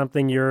this is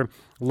something you're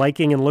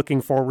liking and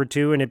looking forward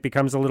to, and it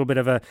becomes a little bit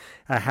of a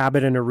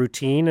habit and a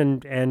routine,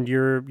 and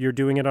you're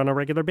doing it on a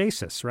regular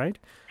basis, right?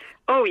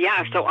 Oh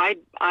yeah, so I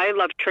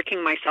love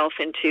tricking myself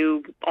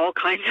into all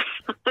kinds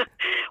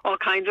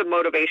of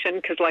motivation,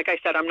 because like I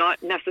said, I'm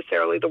not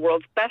necessarily the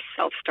world's best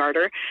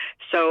self-starter.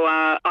 So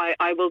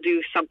I will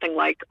do something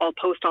like, I'll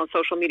post on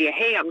social media,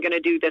 hey, I'm going to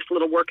do this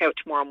little workout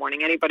tomorrow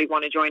morning. Anybody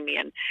want to join me?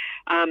 And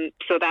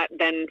so that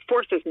then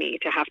forces me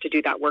to have to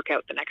do that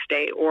workout the next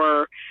day.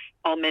 Or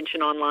I'll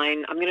mention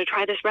online, I'm going to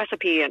try this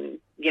recipe, and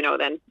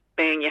then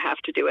bang, you have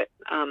to do it.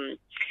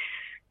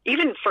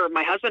 Even for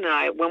my husband and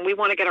I, when we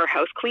want to get our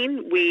house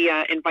clean, we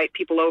invite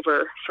people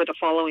over for the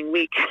following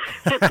week.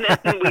 And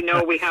then we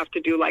know we have to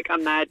do like a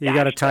mad dash. You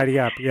got to tidy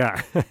up.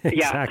 Yeah,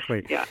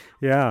 exactly.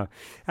 Yeah.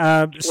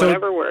 So,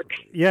 whatever works.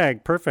 Yeah,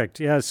 perfect.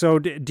 Yeah. So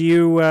do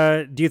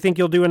you think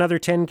you'll do another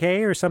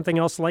 10K or something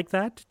else like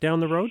that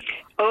down the road?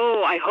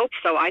 Oh, I hope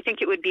so. I think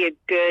it would be a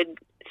good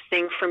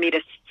thing for me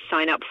to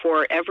sign up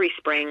for every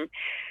spring,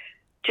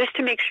 just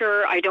to make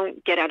sure I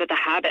don't get out of the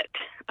habit.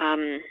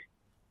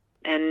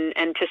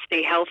 And to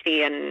stay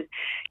healthy. And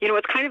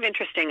it's kind of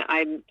interesting.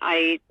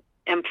 I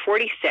am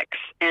 46,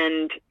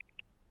 and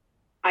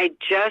I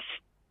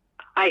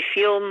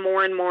feel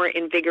more and more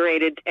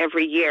invigorated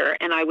every year.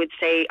 And I would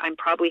say I'm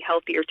probably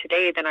healthier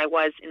today than I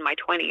was in my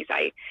 20s.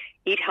 I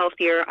eat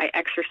healthier, I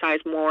exercise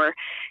more,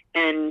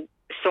 and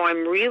so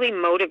I'm really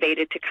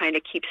motivated to kind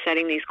of keep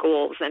setting these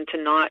goals and to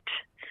not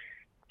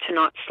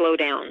slow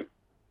down.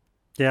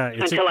 Yeah,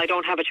 until I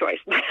don't have a choice.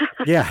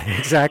 Yeah,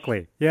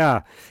 exactly.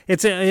 Yeah,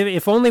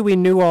 if only we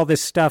knew all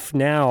this stuff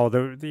now,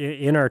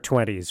 in our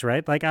 20s,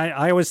 right? Like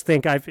I always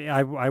think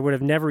I would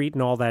have never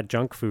eaten all that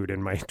junk food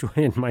in my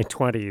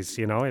 20s.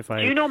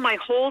 If my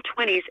whole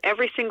 20s,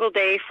 every single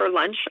day for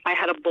lunch, I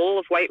had a bowl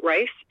of white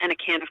rice and a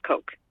can of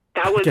Coke.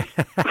 That was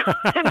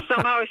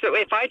somehow. So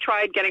if I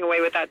tried getting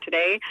away with that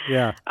today,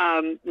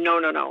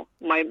 no,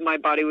 my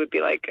body would be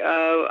like,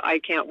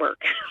 I can't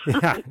work.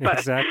 Yeah,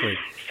 exactly.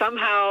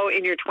 Somehow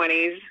in your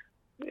 20s,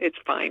 it's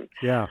fine.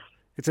 Yeah,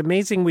 it's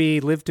amazing we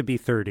live to be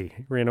 30.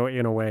 In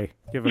a way,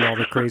 given all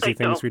the crazy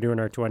things we do in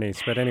our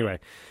 20s. But anyway.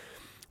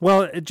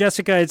 Well,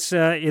 Jessica, it's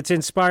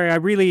inspiring.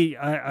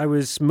 I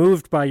was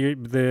moved by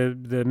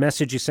the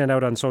message you sent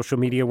out on social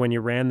media when you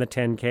ran the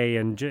 10K,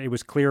 and it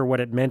was clear what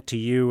it meant to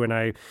you.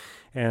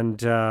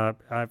 And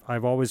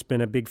I've always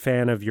been a big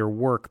fan of your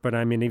work, but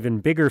I'm an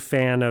even bigger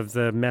fan of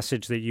the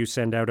message that you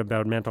send out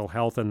about mental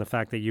health and the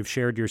fact that you've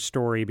shared your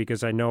story,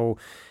 because I know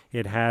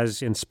it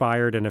has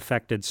inspired and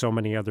affected so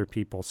many other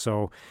people.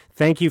 So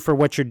thank you for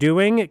what you're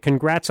doing.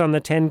 Congrats on the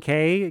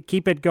 10K.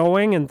 Keep it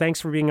going, and thanks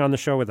for being on the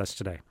show with us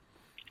today.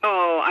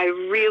 Oh, I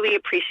really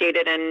appreciate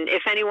it. And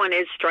if anyone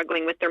is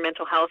struggling with their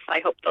mental health, I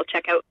hope they'll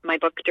check out my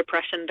book,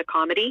 Depression, the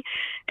Comedy.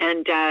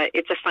 And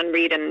it's a fun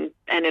read, and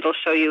it'll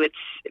show you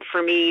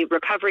for me,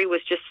 recovery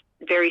was just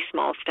very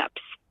small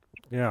steps.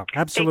 Yeah,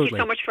 absolutely. Thank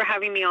you so much for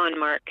having me on,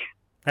 Mark.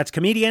 That's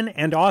comedian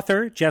and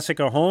author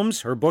Jessica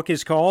Holmes. Her book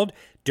is called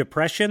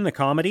Depression, the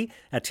Comedy,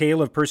 A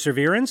Tale of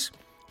Perseverance.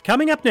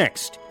 Coming up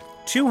next,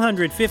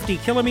 250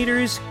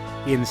 kilometers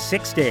in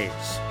 6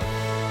 days.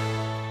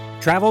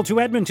 Travel to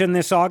Edmonton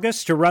this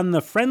August to run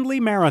the Friendly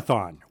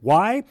Marathon.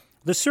 Why?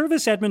 The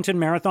Service Edmonton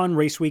Marathon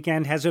Race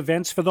Weekend has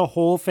events for the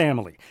whole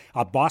family.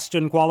 A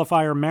Boston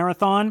Qualifier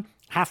Marathon,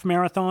 Half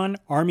Marathon,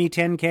 Army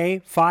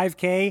 10K,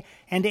 5K,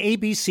 and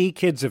ABC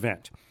Kids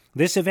event.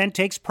 This event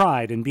takes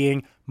pride in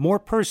being more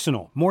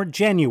personal, more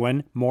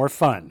genuine, more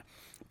fun.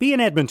 Be in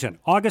Edmonton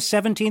August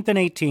 17th and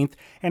 18th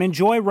and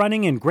enjoy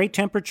running in great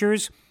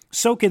temperatures,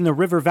 soak in the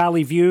river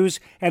valley views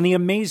and the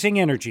amazing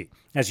energy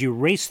as you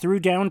race through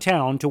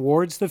downtown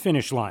towards the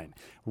finish line.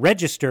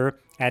 Register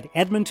at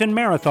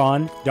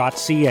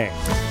edmontonmarathon.ca.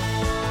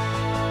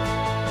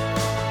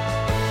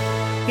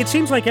 It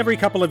seems like every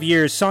couple of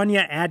years,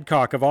 Sonia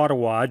Adcock of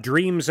Ottawa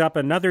dreams up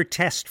another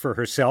test for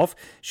herself.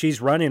 She's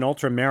run in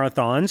ultra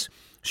marathons.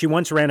 She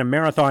once ran a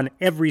marathon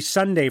every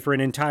Sunday for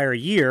an entire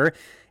year,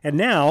 and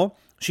now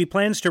she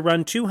plans to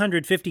run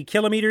 250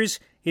 kilometers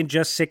in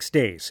just 6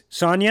 days.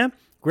 Sonia,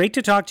 great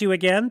to talk to you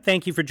again.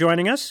 Thank you for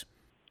joining us.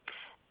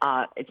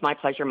 It's my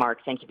pleasure, Mark.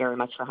 Thank you very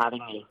much for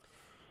having me.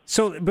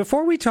 So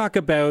before we talk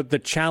about the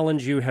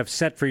challenge you have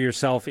set for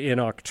yourself in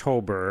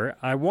October,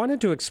 I wanted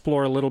to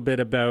explore a little bit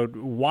about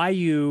why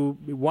you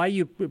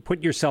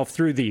put yourself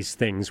through these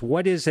things.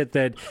 What is it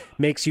that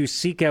makes you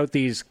seek out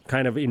these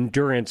kind of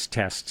endurance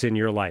tests in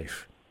your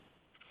life?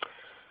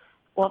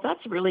 Well,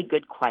 that's a really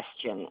good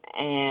question,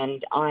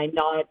 and I'm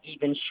not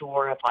even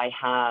sure if I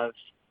have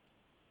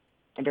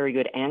a very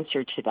good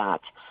answer to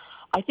that.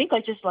 I think I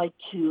just like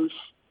to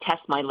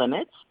test my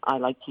limits. I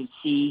like to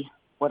see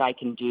what I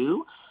can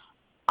do.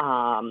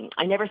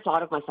 I never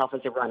thought of myself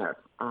as a runner.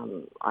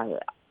 I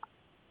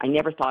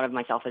never thought of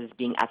myself as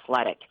being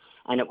athletic.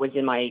 And it was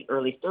in my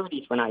early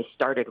 30s when I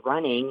started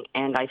running,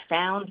 and I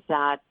found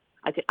that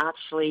I could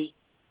actually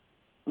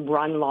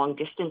run long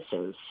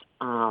distances.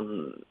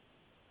 And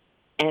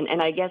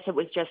I guess it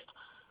was just,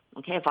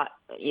 okay,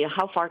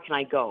 how far can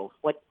I go?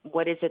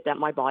 What is it that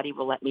my body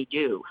will let me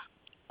do?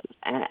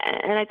 And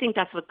I think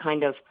that's what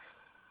kind of,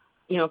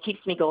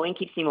 keeps me going,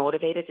 keeps me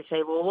motivated to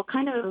say, well,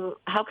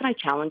 how can I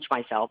challenge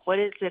myself? What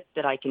is it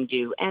that I can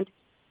do? And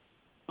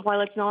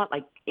while it's not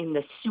like in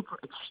the super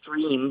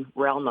extreme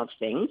realm of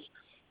things,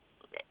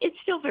 it's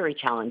still very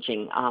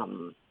challenging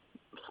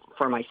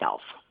for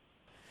myself.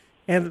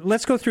 And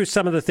let's go through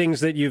some of the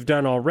things that you've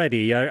done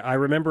already. I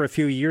remember a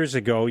few years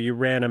ago you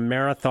ran a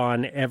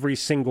marathon every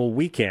single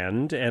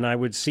weekend, and I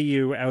would see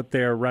you out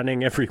there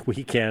running every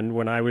weekend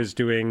when I was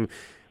doing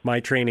my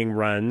training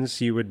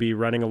runs. You would be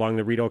running along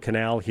the Rideau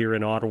Canal here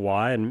in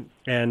Ottawa,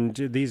 and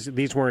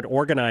these weren't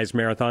organized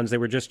marathons. They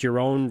were just your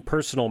own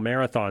personal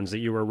marathons that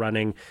you were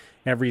running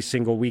every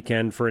single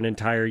weekend for an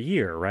entire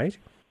year, right?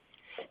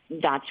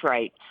 That's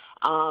right.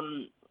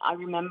 I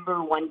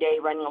remember one day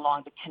running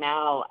along the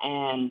canal,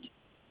 and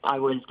I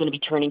was going to be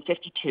turning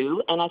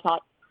 52, and I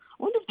thought,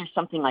 I wonder if there's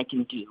something I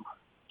can do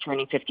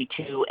turning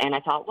 52. And I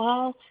thought,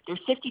 well,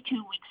 there's 52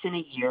 weeks in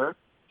a year.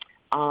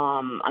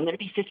 I'm going to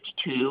be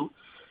 52,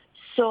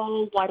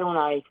 so why don't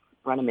I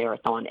run a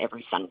marathon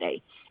every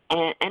Sunday?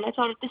 And I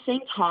thought at the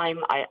same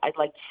time, I'd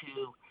like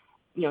to,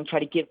 try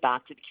to give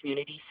back to the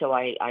community, so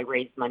I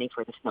raised money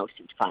for the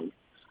Snowsuit Fund.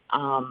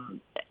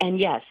 And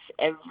yes,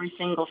 every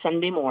single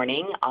Sunday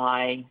morning,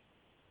 I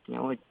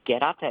would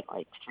get up at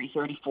like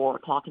 3:30, 4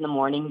 o'clock in the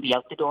morning, be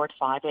out the door at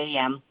 5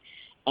 a.m.,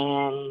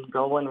 and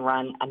go and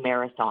run a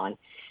marathon.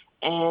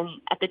 And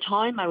at the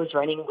time, I was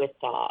running with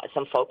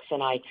some folks,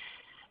 and I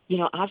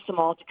asked them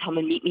all to come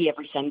and meet me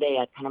every Sunday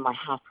at kind of my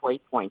halfway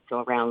point,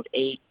 so around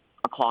 8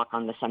 o'clock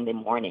on the Sunday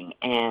morning.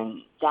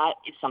 And that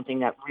is something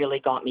that really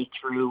got me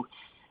through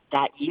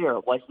that year,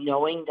 was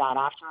knowing that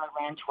after I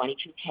ran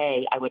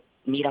 22K, I would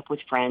meet up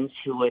with friends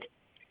who would,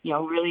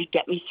 really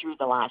get me through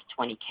the last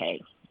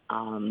 20K.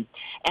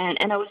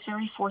 And I was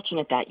very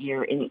fortunate that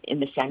year in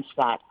the sense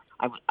that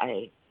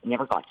I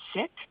never got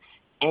sick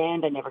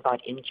and I never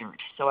got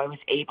injured. So I was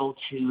able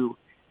to,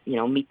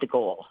 meet the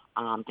goal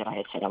that I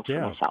had set out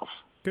for myself.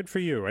 Good for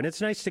you. And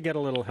it's nice to get a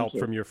little help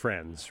from your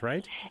friends,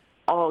 right?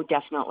 Oh,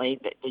 definitely.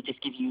 They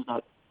just give you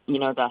the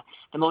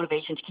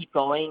motivation to keep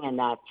going, and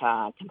that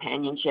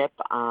companionship.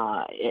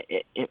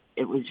 It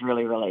was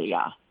really, really,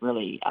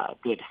 really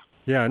good.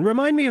 Yeah, and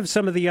remind me of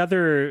some of the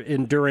other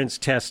endurance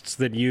tests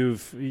that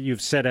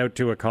you've set out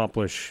to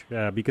accomplish,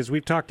 because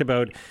we've talked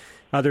about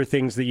other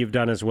things that you've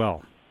done as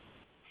well.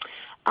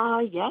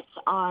 Yes,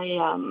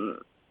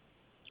 I've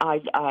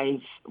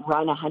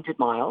run 100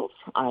 miles.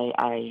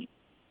 I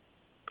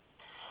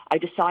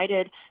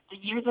decided the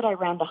year that I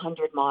ran the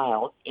 100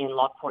 miles in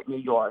Lockport, New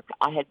York,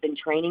 I had been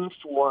training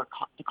for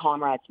the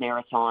Comrades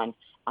Marathon,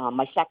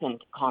 my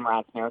second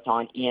Comrades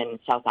Marathon in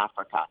South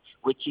Africa,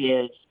 which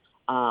is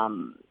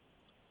about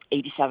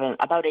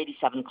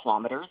 87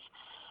 kilometers.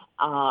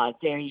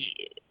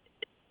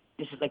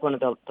 This is like one of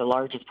the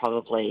largest,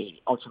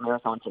 probably,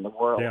 ultramarathons in the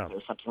world. Yeah.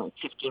 There's something like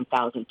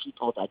 15,000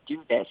 people that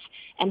do this.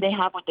 And they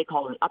have what they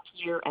call an up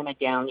year and a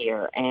down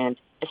year. And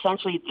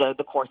essentially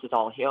the course is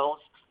all hills,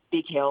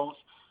 big hills.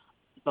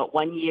 But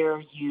one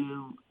year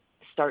you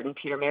start in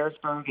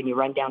Pietermaritzburg and you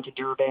run down to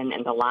Durban,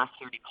 and the last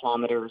 30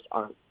 kilometers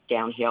are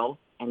downhill.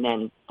 And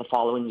then the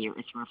following year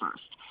is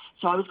reversed.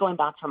 So I was going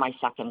back for my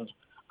second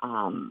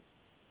time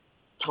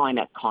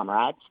at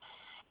Comrades.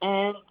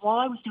 And while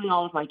I was doing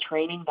all of my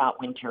training that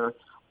winter,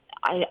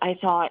 I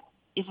thought,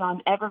 if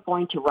I'm ever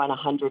going to run a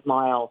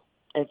 100-mile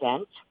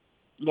event,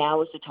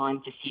 now is the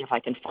time to see if I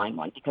can find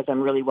one, because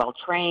I'm really well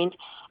trained,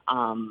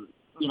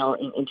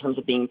 in terms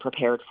of being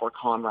prepared for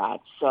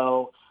Comrades.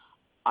 So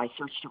I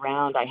searched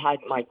around. I had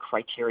my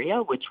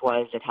criteria, which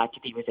was it had to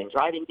be within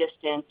driving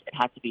distance, it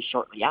had to be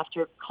shortly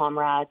after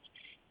Comrades,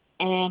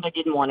 and I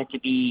didn't want it to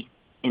be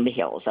in the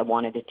hills. I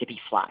wanted it to be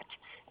flat.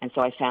 And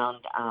so I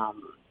found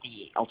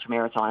the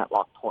ultramarathon at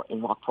Lockport,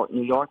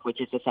 New York,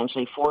 which is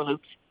essentially 4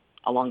 loops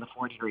along the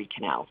Fort Erie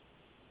Canal.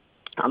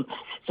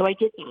 So I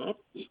did that.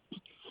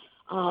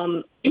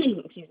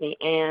 Excuse me.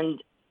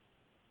 And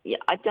yeah,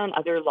 I've done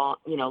other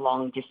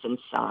long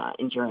distance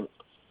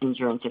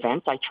endurance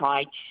events. I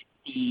tried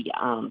the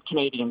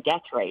Canadian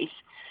Death Race,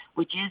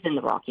 which is in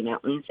the Rocky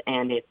Mountains,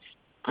 and it's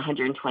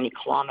 120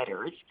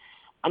 kilometers.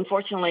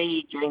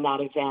 Unfortunately, during that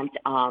event,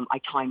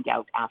 I timed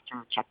out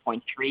after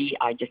checkpoint 3.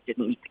 I just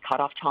didn't meet the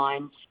cutoff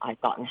times.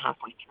 I'd gotten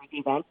halfway through the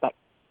event, but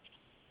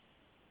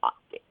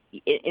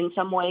in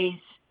some ways,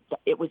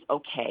 it was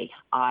okay.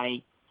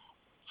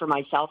 For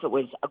myself, it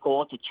was a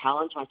goal to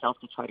challenge myself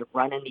to try to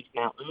run in these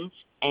mountains,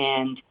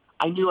 and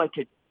I knew I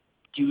could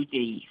do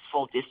the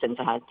full distance.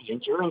 I had the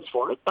endurance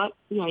for it, but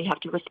you have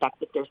to respect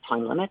that there's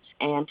time limits.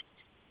 And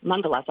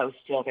nonetheless, I was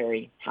still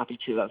very happy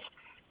to have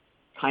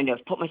kind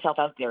of put myself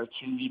out there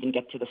to even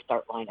get to the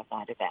start line of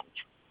that event.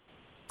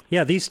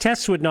 Yeah, these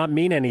tests would not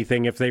mean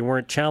anything if they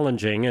weren't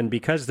challenging, and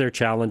because they're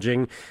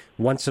challenging,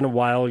 once in a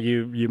while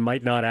you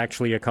might not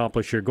actually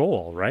accomplish your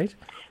goal, right?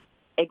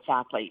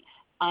 Exactly.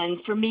 And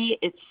for me,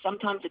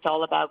 sometimes it's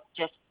all about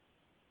just,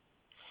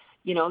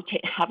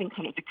 having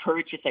kind of the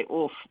courage to say,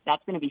 oof,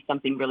 that's going to be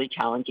something really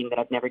challenging that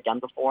I've never done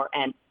before,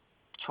 and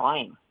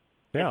trying.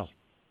 Yeah.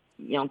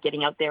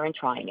 Getting out there and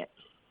trying it.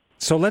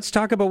 So let's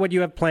talk about what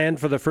you have planned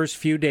for the first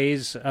few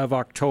days of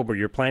October.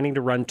 You're planning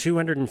to run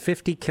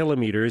 250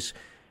 kilometers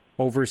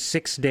over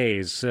 6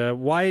 days.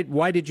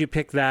 Why did you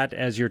pick that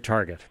as your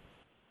target?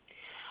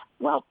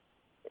 Well,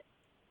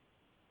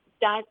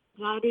 that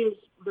is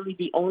really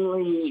the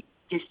only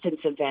distance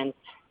event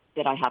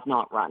that I have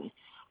not run.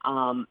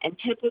 And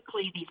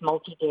typically these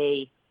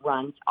multi-day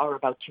runs are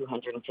about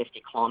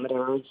 250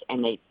 kilometers,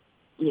 and they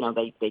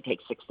take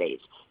 6 days.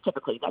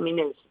 Typically, I mean,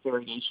 there's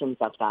variations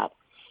of that.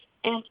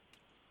 And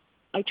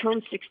I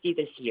turned 60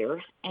 this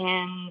year,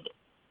 and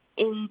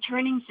in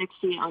turning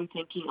 60, I'm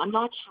thinking, I'm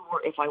not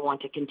sure if I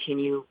want to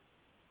continue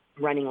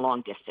running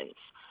long distance.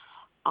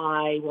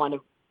 I want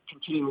to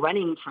continue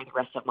running for the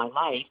rest of my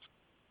life,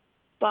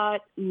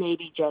 but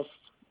maybe just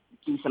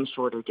do some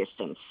shorter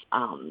distance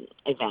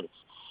events.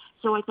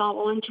 So I thought,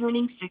 well, in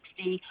turning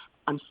 60,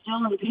 I'm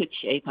still in good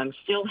shape. I'm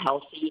still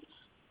healthy.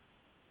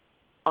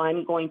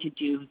 I'm going to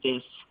do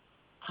this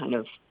kind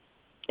of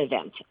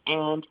event.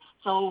 And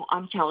so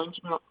I'm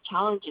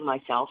challenging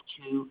myself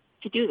to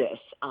do this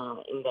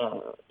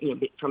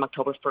from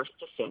October 1st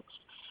to 6th.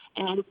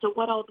 And so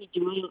what I'll be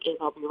doing is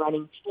I'll be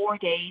running 4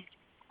 days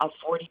of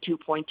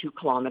 42.2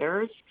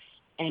 kilometers,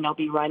 and I'll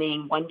be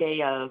running 1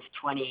 day of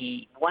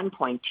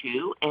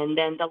 21.2, and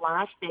then the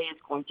last day is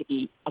going to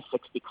be a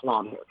 60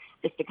 kilometer,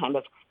 just to kind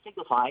of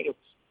signify it's,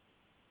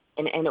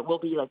 and it will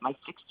be like my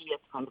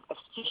 60th kind of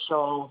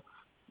official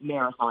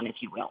marathon,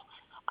 if you will.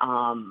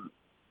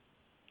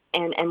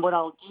 And what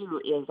I'll do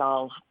is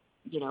I'll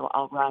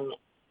run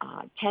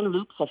 10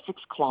 loops of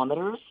 6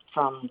 kilometers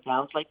from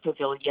Downs Lake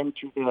Pavilion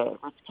to the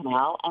Ritz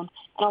Canal, and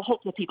I'll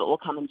hope that people will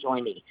come and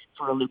join me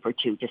for a loop or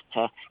two just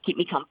to keep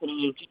me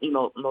company and keep me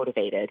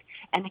motivated.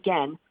 And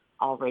again,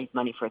 I'll raise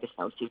money for the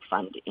Snowsuit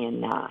Fund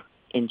in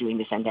doing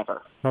this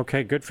endeavor.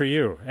 Okay, good for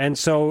you. And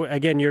so,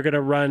 again, you're going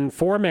to run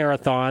 4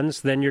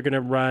 marathons, then you're going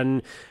to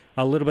run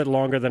a little bit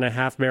longer than a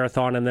half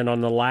marathon, and then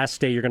on the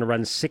last day you're going to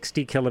run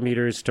 60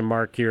 kilometers to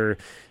mark your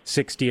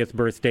 60th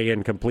birthday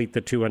and complete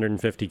the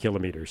 250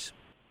 kilometers.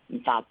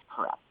 That's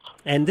correct.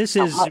 And this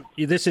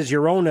is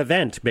your own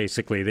event,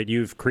 basically, that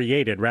you've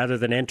created, rather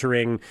than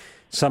entering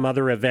some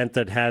other event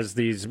that has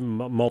these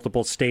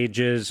multiple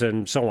stages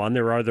and so on.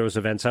 There are those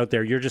events out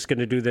there. You're just going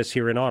to do this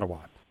here in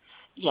Ottawa.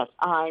 Yes,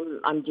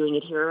 I'm doing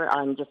it here.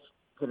 I'm just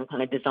going to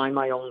kind of design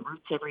my own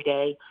routes every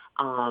day.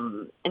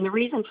 And the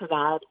reason for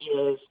that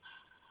is,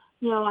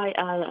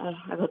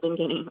 I've been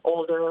getting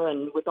older,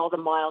 and with all the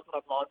miles that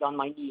I've logged on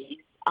my knees,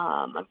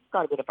 I've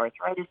got a bit of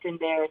arthritis in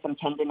there, some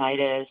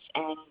tendinitis,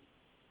 and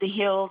the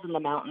hills and the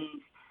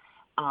mountains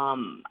are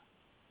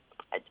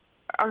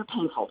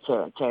painful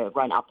to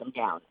run up and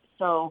down.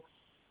 So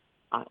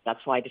that's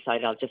why I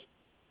decided I'll just,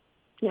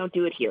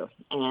 do it here.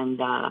 And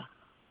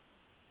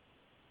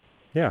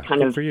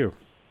good for you.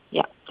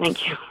 Yeah,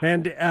 thank you.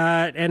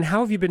 And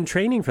how have you been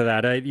training for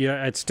that?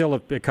 It's still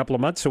a couple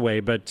of months away,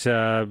 but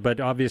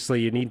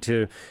obviously you need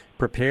to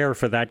prepare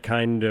for that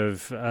kind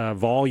of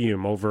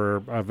volume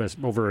over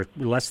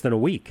less than a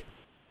week.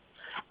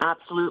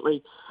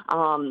 Absolutely.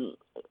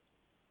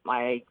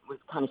 I was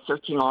kind of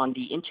searching on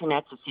the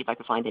internet to see if I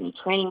could find any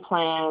training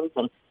plans,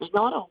 and there's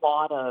not a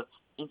lot of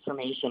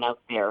information out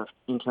there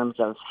in terms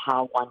of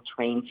how one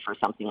trains for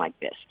something like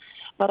this.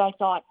 But I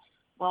thought,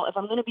 well, if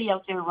I'm going to be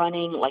out there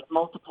running like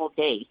multiple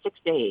days, 6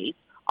 days,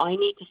 I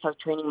need to start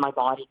training my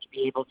body to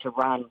be able to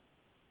run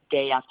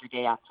day after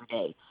day after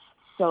day.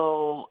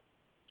 So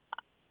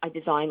I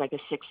designed like a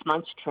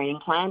 6-month training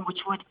plan,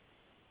 which would,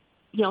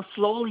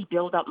 slowly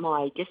build up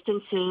my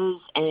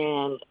distances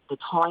and the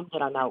time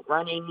that I'm out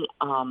running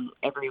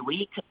every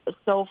week.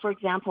 So, for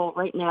example,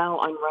 right now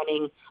I'm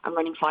running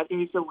 5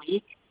 days a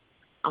week.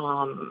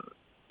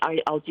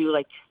 I'll do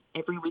like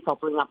every week I'll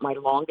bring up my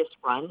longest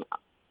run,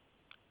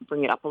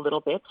 bring it up a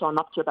little bit. So I'm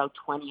up to about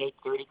 28,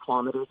 30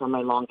 kilometers on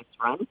my longest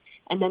run.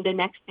 And then the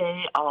next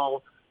day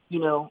I'll,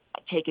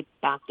 take it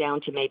back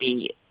down to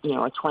maybe, a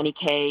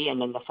 20K, and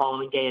then the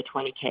following day a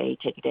 20K,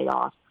 take a day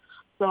off.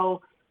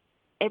 So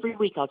every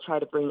week I try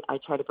to bring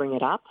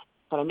it up,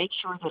 but I make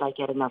sure that I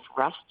get enough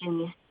rest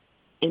in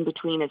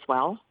between as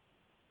well,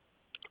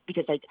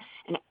 because I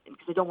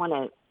don't want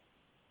to,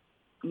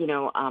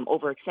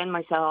 overextend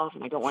myself,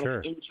 and I don't want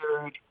to get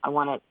injured. I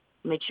want to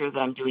make sure that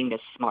I'm doing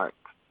this smart.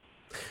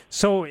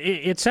 So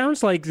it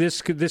sounds like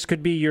this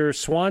could be your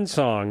swan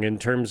song in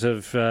terms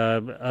of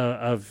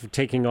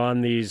taking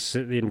on these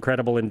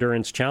incredible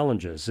endurance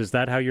challenges. Is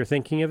that how you're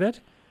thinking of it?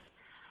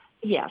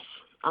 Yes.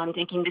 I'm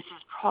thinking this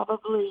is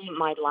probably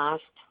my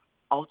last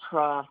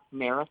ultra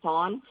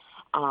marathon,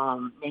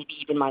 maybe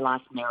even my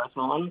last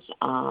marathons.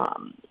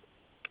 I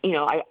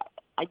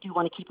do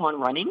want to keep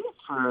on running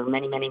for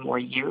many, many more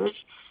years,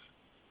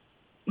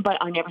 but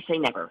I never say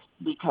never,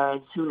 because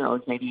who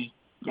knows, maybe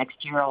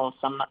next year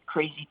some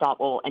crazy thought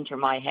will enter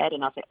my head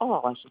and I'll say, oh,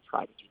 I should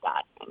try to do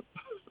that.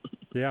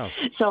 Yeah.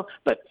 So,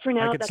 but for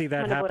now, I could see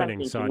that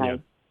happening,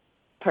 Sonia.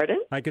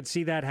 Pardon? I could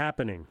see that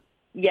happening.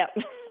 Yep.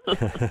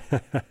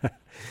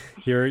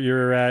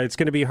 It's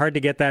going to be hard to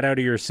get that out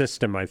of your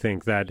system, I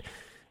think, that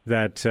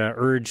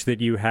urge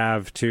that you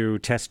have to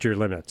test your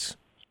limits.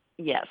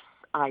 Yes,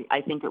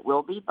 I think it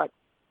will be, but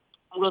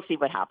we'll see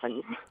what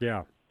happens.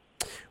 Yeah.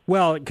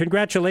 Well,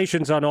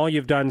 congratulations on all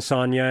you've done,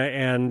 Sonia,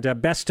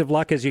 and best of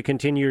luck as you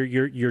continue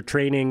your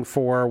training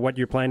for what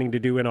you're planning to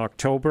do in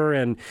October.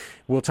 And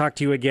we'll talk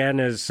to you again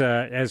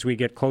as we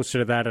get closer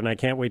to that, and I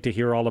can't wait to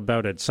hear all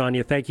about it.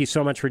 Sonia, thank you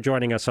so much for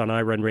joining us on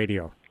iRun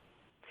Radio.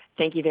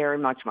 Thank you very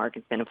much, Mark.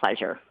 It's been a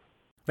pleasure.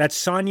 That's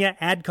Sonia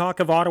Adcock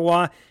of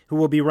Ottawa, who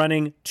will be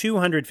running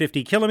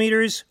 250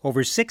 kilometers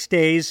over 6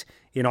 days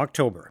in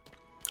October.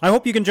 I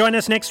hope you can join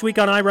us next week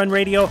on iRun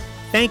Radio.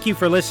 Thank you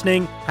for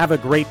listening. Have a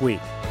great week.